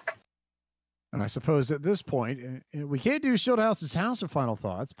 And I suppose at this point, we can't do Schildhouse's House of Final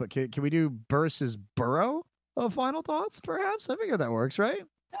Thoughts, but can we do Burris's Burrow of Final Thoughts, perhaps? I figure that works, right?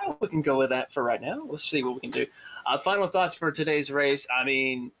 Yeah, we can go with that for right now. Let's see what we can do. Final thoughts for today's race. I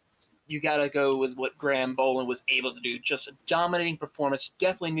mean, you got to go with what Graham Boland was able to do. Just a dominating performance.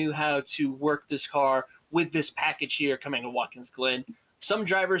 Definitely knew how to work this car with this package here coming to Watkins Glen. Some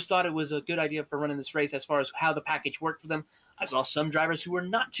drivers thought it was a good idea for running this race as far as how the package worked for them. I saw some drivers who were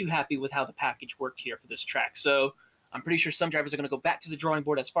not too happy with how the package worked here for this track. So I'm pretty sure some drivers are going to go back to the drawing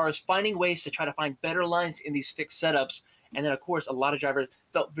board as far as finding ways to try to find better lines in these fixed setups. And then, of course, a lot of drivers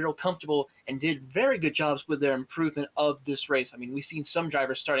felt very comfortable and did very good jobs with their improvement of this race. I mean, we've seen some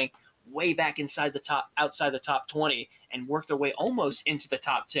drivers starting way back outside the top 20 and work their way almost into the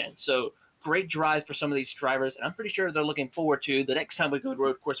top 10. So great drive for some of these drivers. And I'm pretty sure they're looking forward to the next time we go to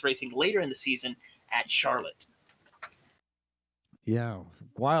road course racing later in the season at Charlotte. Yeah,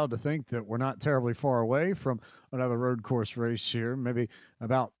 wild to think that we're not terribly far away from another road course race here. Maybe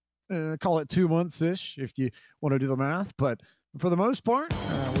about call it 2 months-ish if you want to do the math. But for the most part,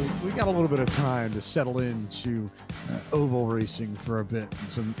 we got a little bit of time to settle into oval racing for a bit. And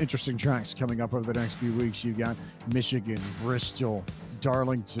some interesting tracks coming up over the next few weeks. You got Michigan, Bristol,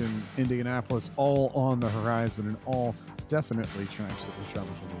 Darlington, Indianapolis, all on the horizon, and all definitely tracks that the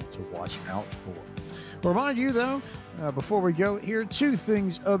drivers will need to watch out for. Remind you, though, before we go here, 2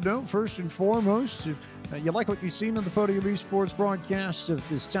 things of note. First and foremost, if you like what you've seen on the Podium Esports broadcast of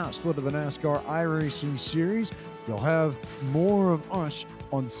this top split of the NASCAR iRacing Series, you'll have more of us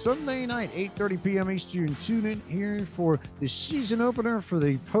on Sunday night, 8:30 p.m. Eastern. Tune in here for the season opener for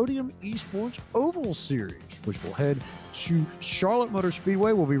the Podium Esports Oval Series, which will head to Charlotte Motor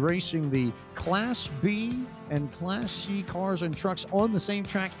Speedway. We'll be racing the Class B and Class C cars and trucks on the same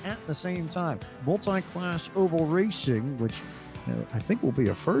track at the same time. Multi-class oval racing, which I think will be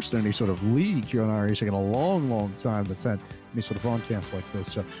a first in any sort of league here on iRacing in a long, long time that's had any sort of broadcast like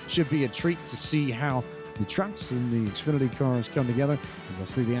this. So should be a treat to see how the trucks and the Xfinity cars come together. And we'll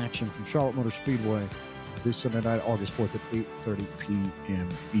see the action from Charlotte Motor Speedway this Sunday night, August 4th at 8:30 p.m.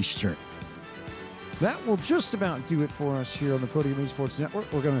 Eastern. That will just about do it for us here on the Podium Esports Network.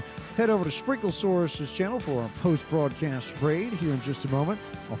 We're going to head over to Sprinklesaurus' channel for our post-broadcast raid here in just a moment.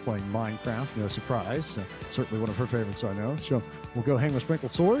 While playing Minecraft, no surprise. Certainly one of her favorites, I know. So we'll go hang with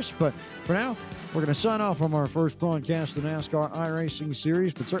Sprinklesaurus. But for now, we're going to sign off from our first broadcast of the NASCAR iRacing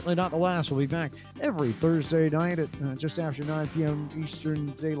Series, but certainly not the last. We'll be back every Thursday night at just after 9 p.m.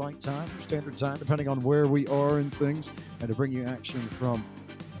 Eastern Daylight Time, Standard Time, depending on where we are and things, and to bring you action from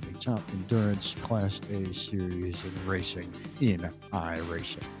top endurance Class A series in racing in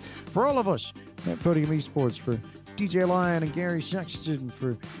iRacing. For all of us at Podium Esports, for DJ Lyon and Gary Sexton,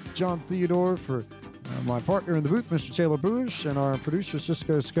 for John Theodore, for my partner in the booth, Mr. Taylor Bush, and our producer,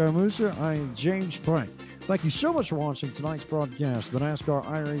 Cisco Scaramuza, I am James Frank. Thank you so much for watching tonight's broadcast of the NASCAR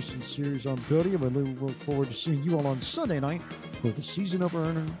iRacing Series on Podium, and we look forward to seeing you all on Sunday night for the season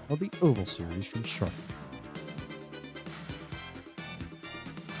opener of the Oval Series from Charlotte.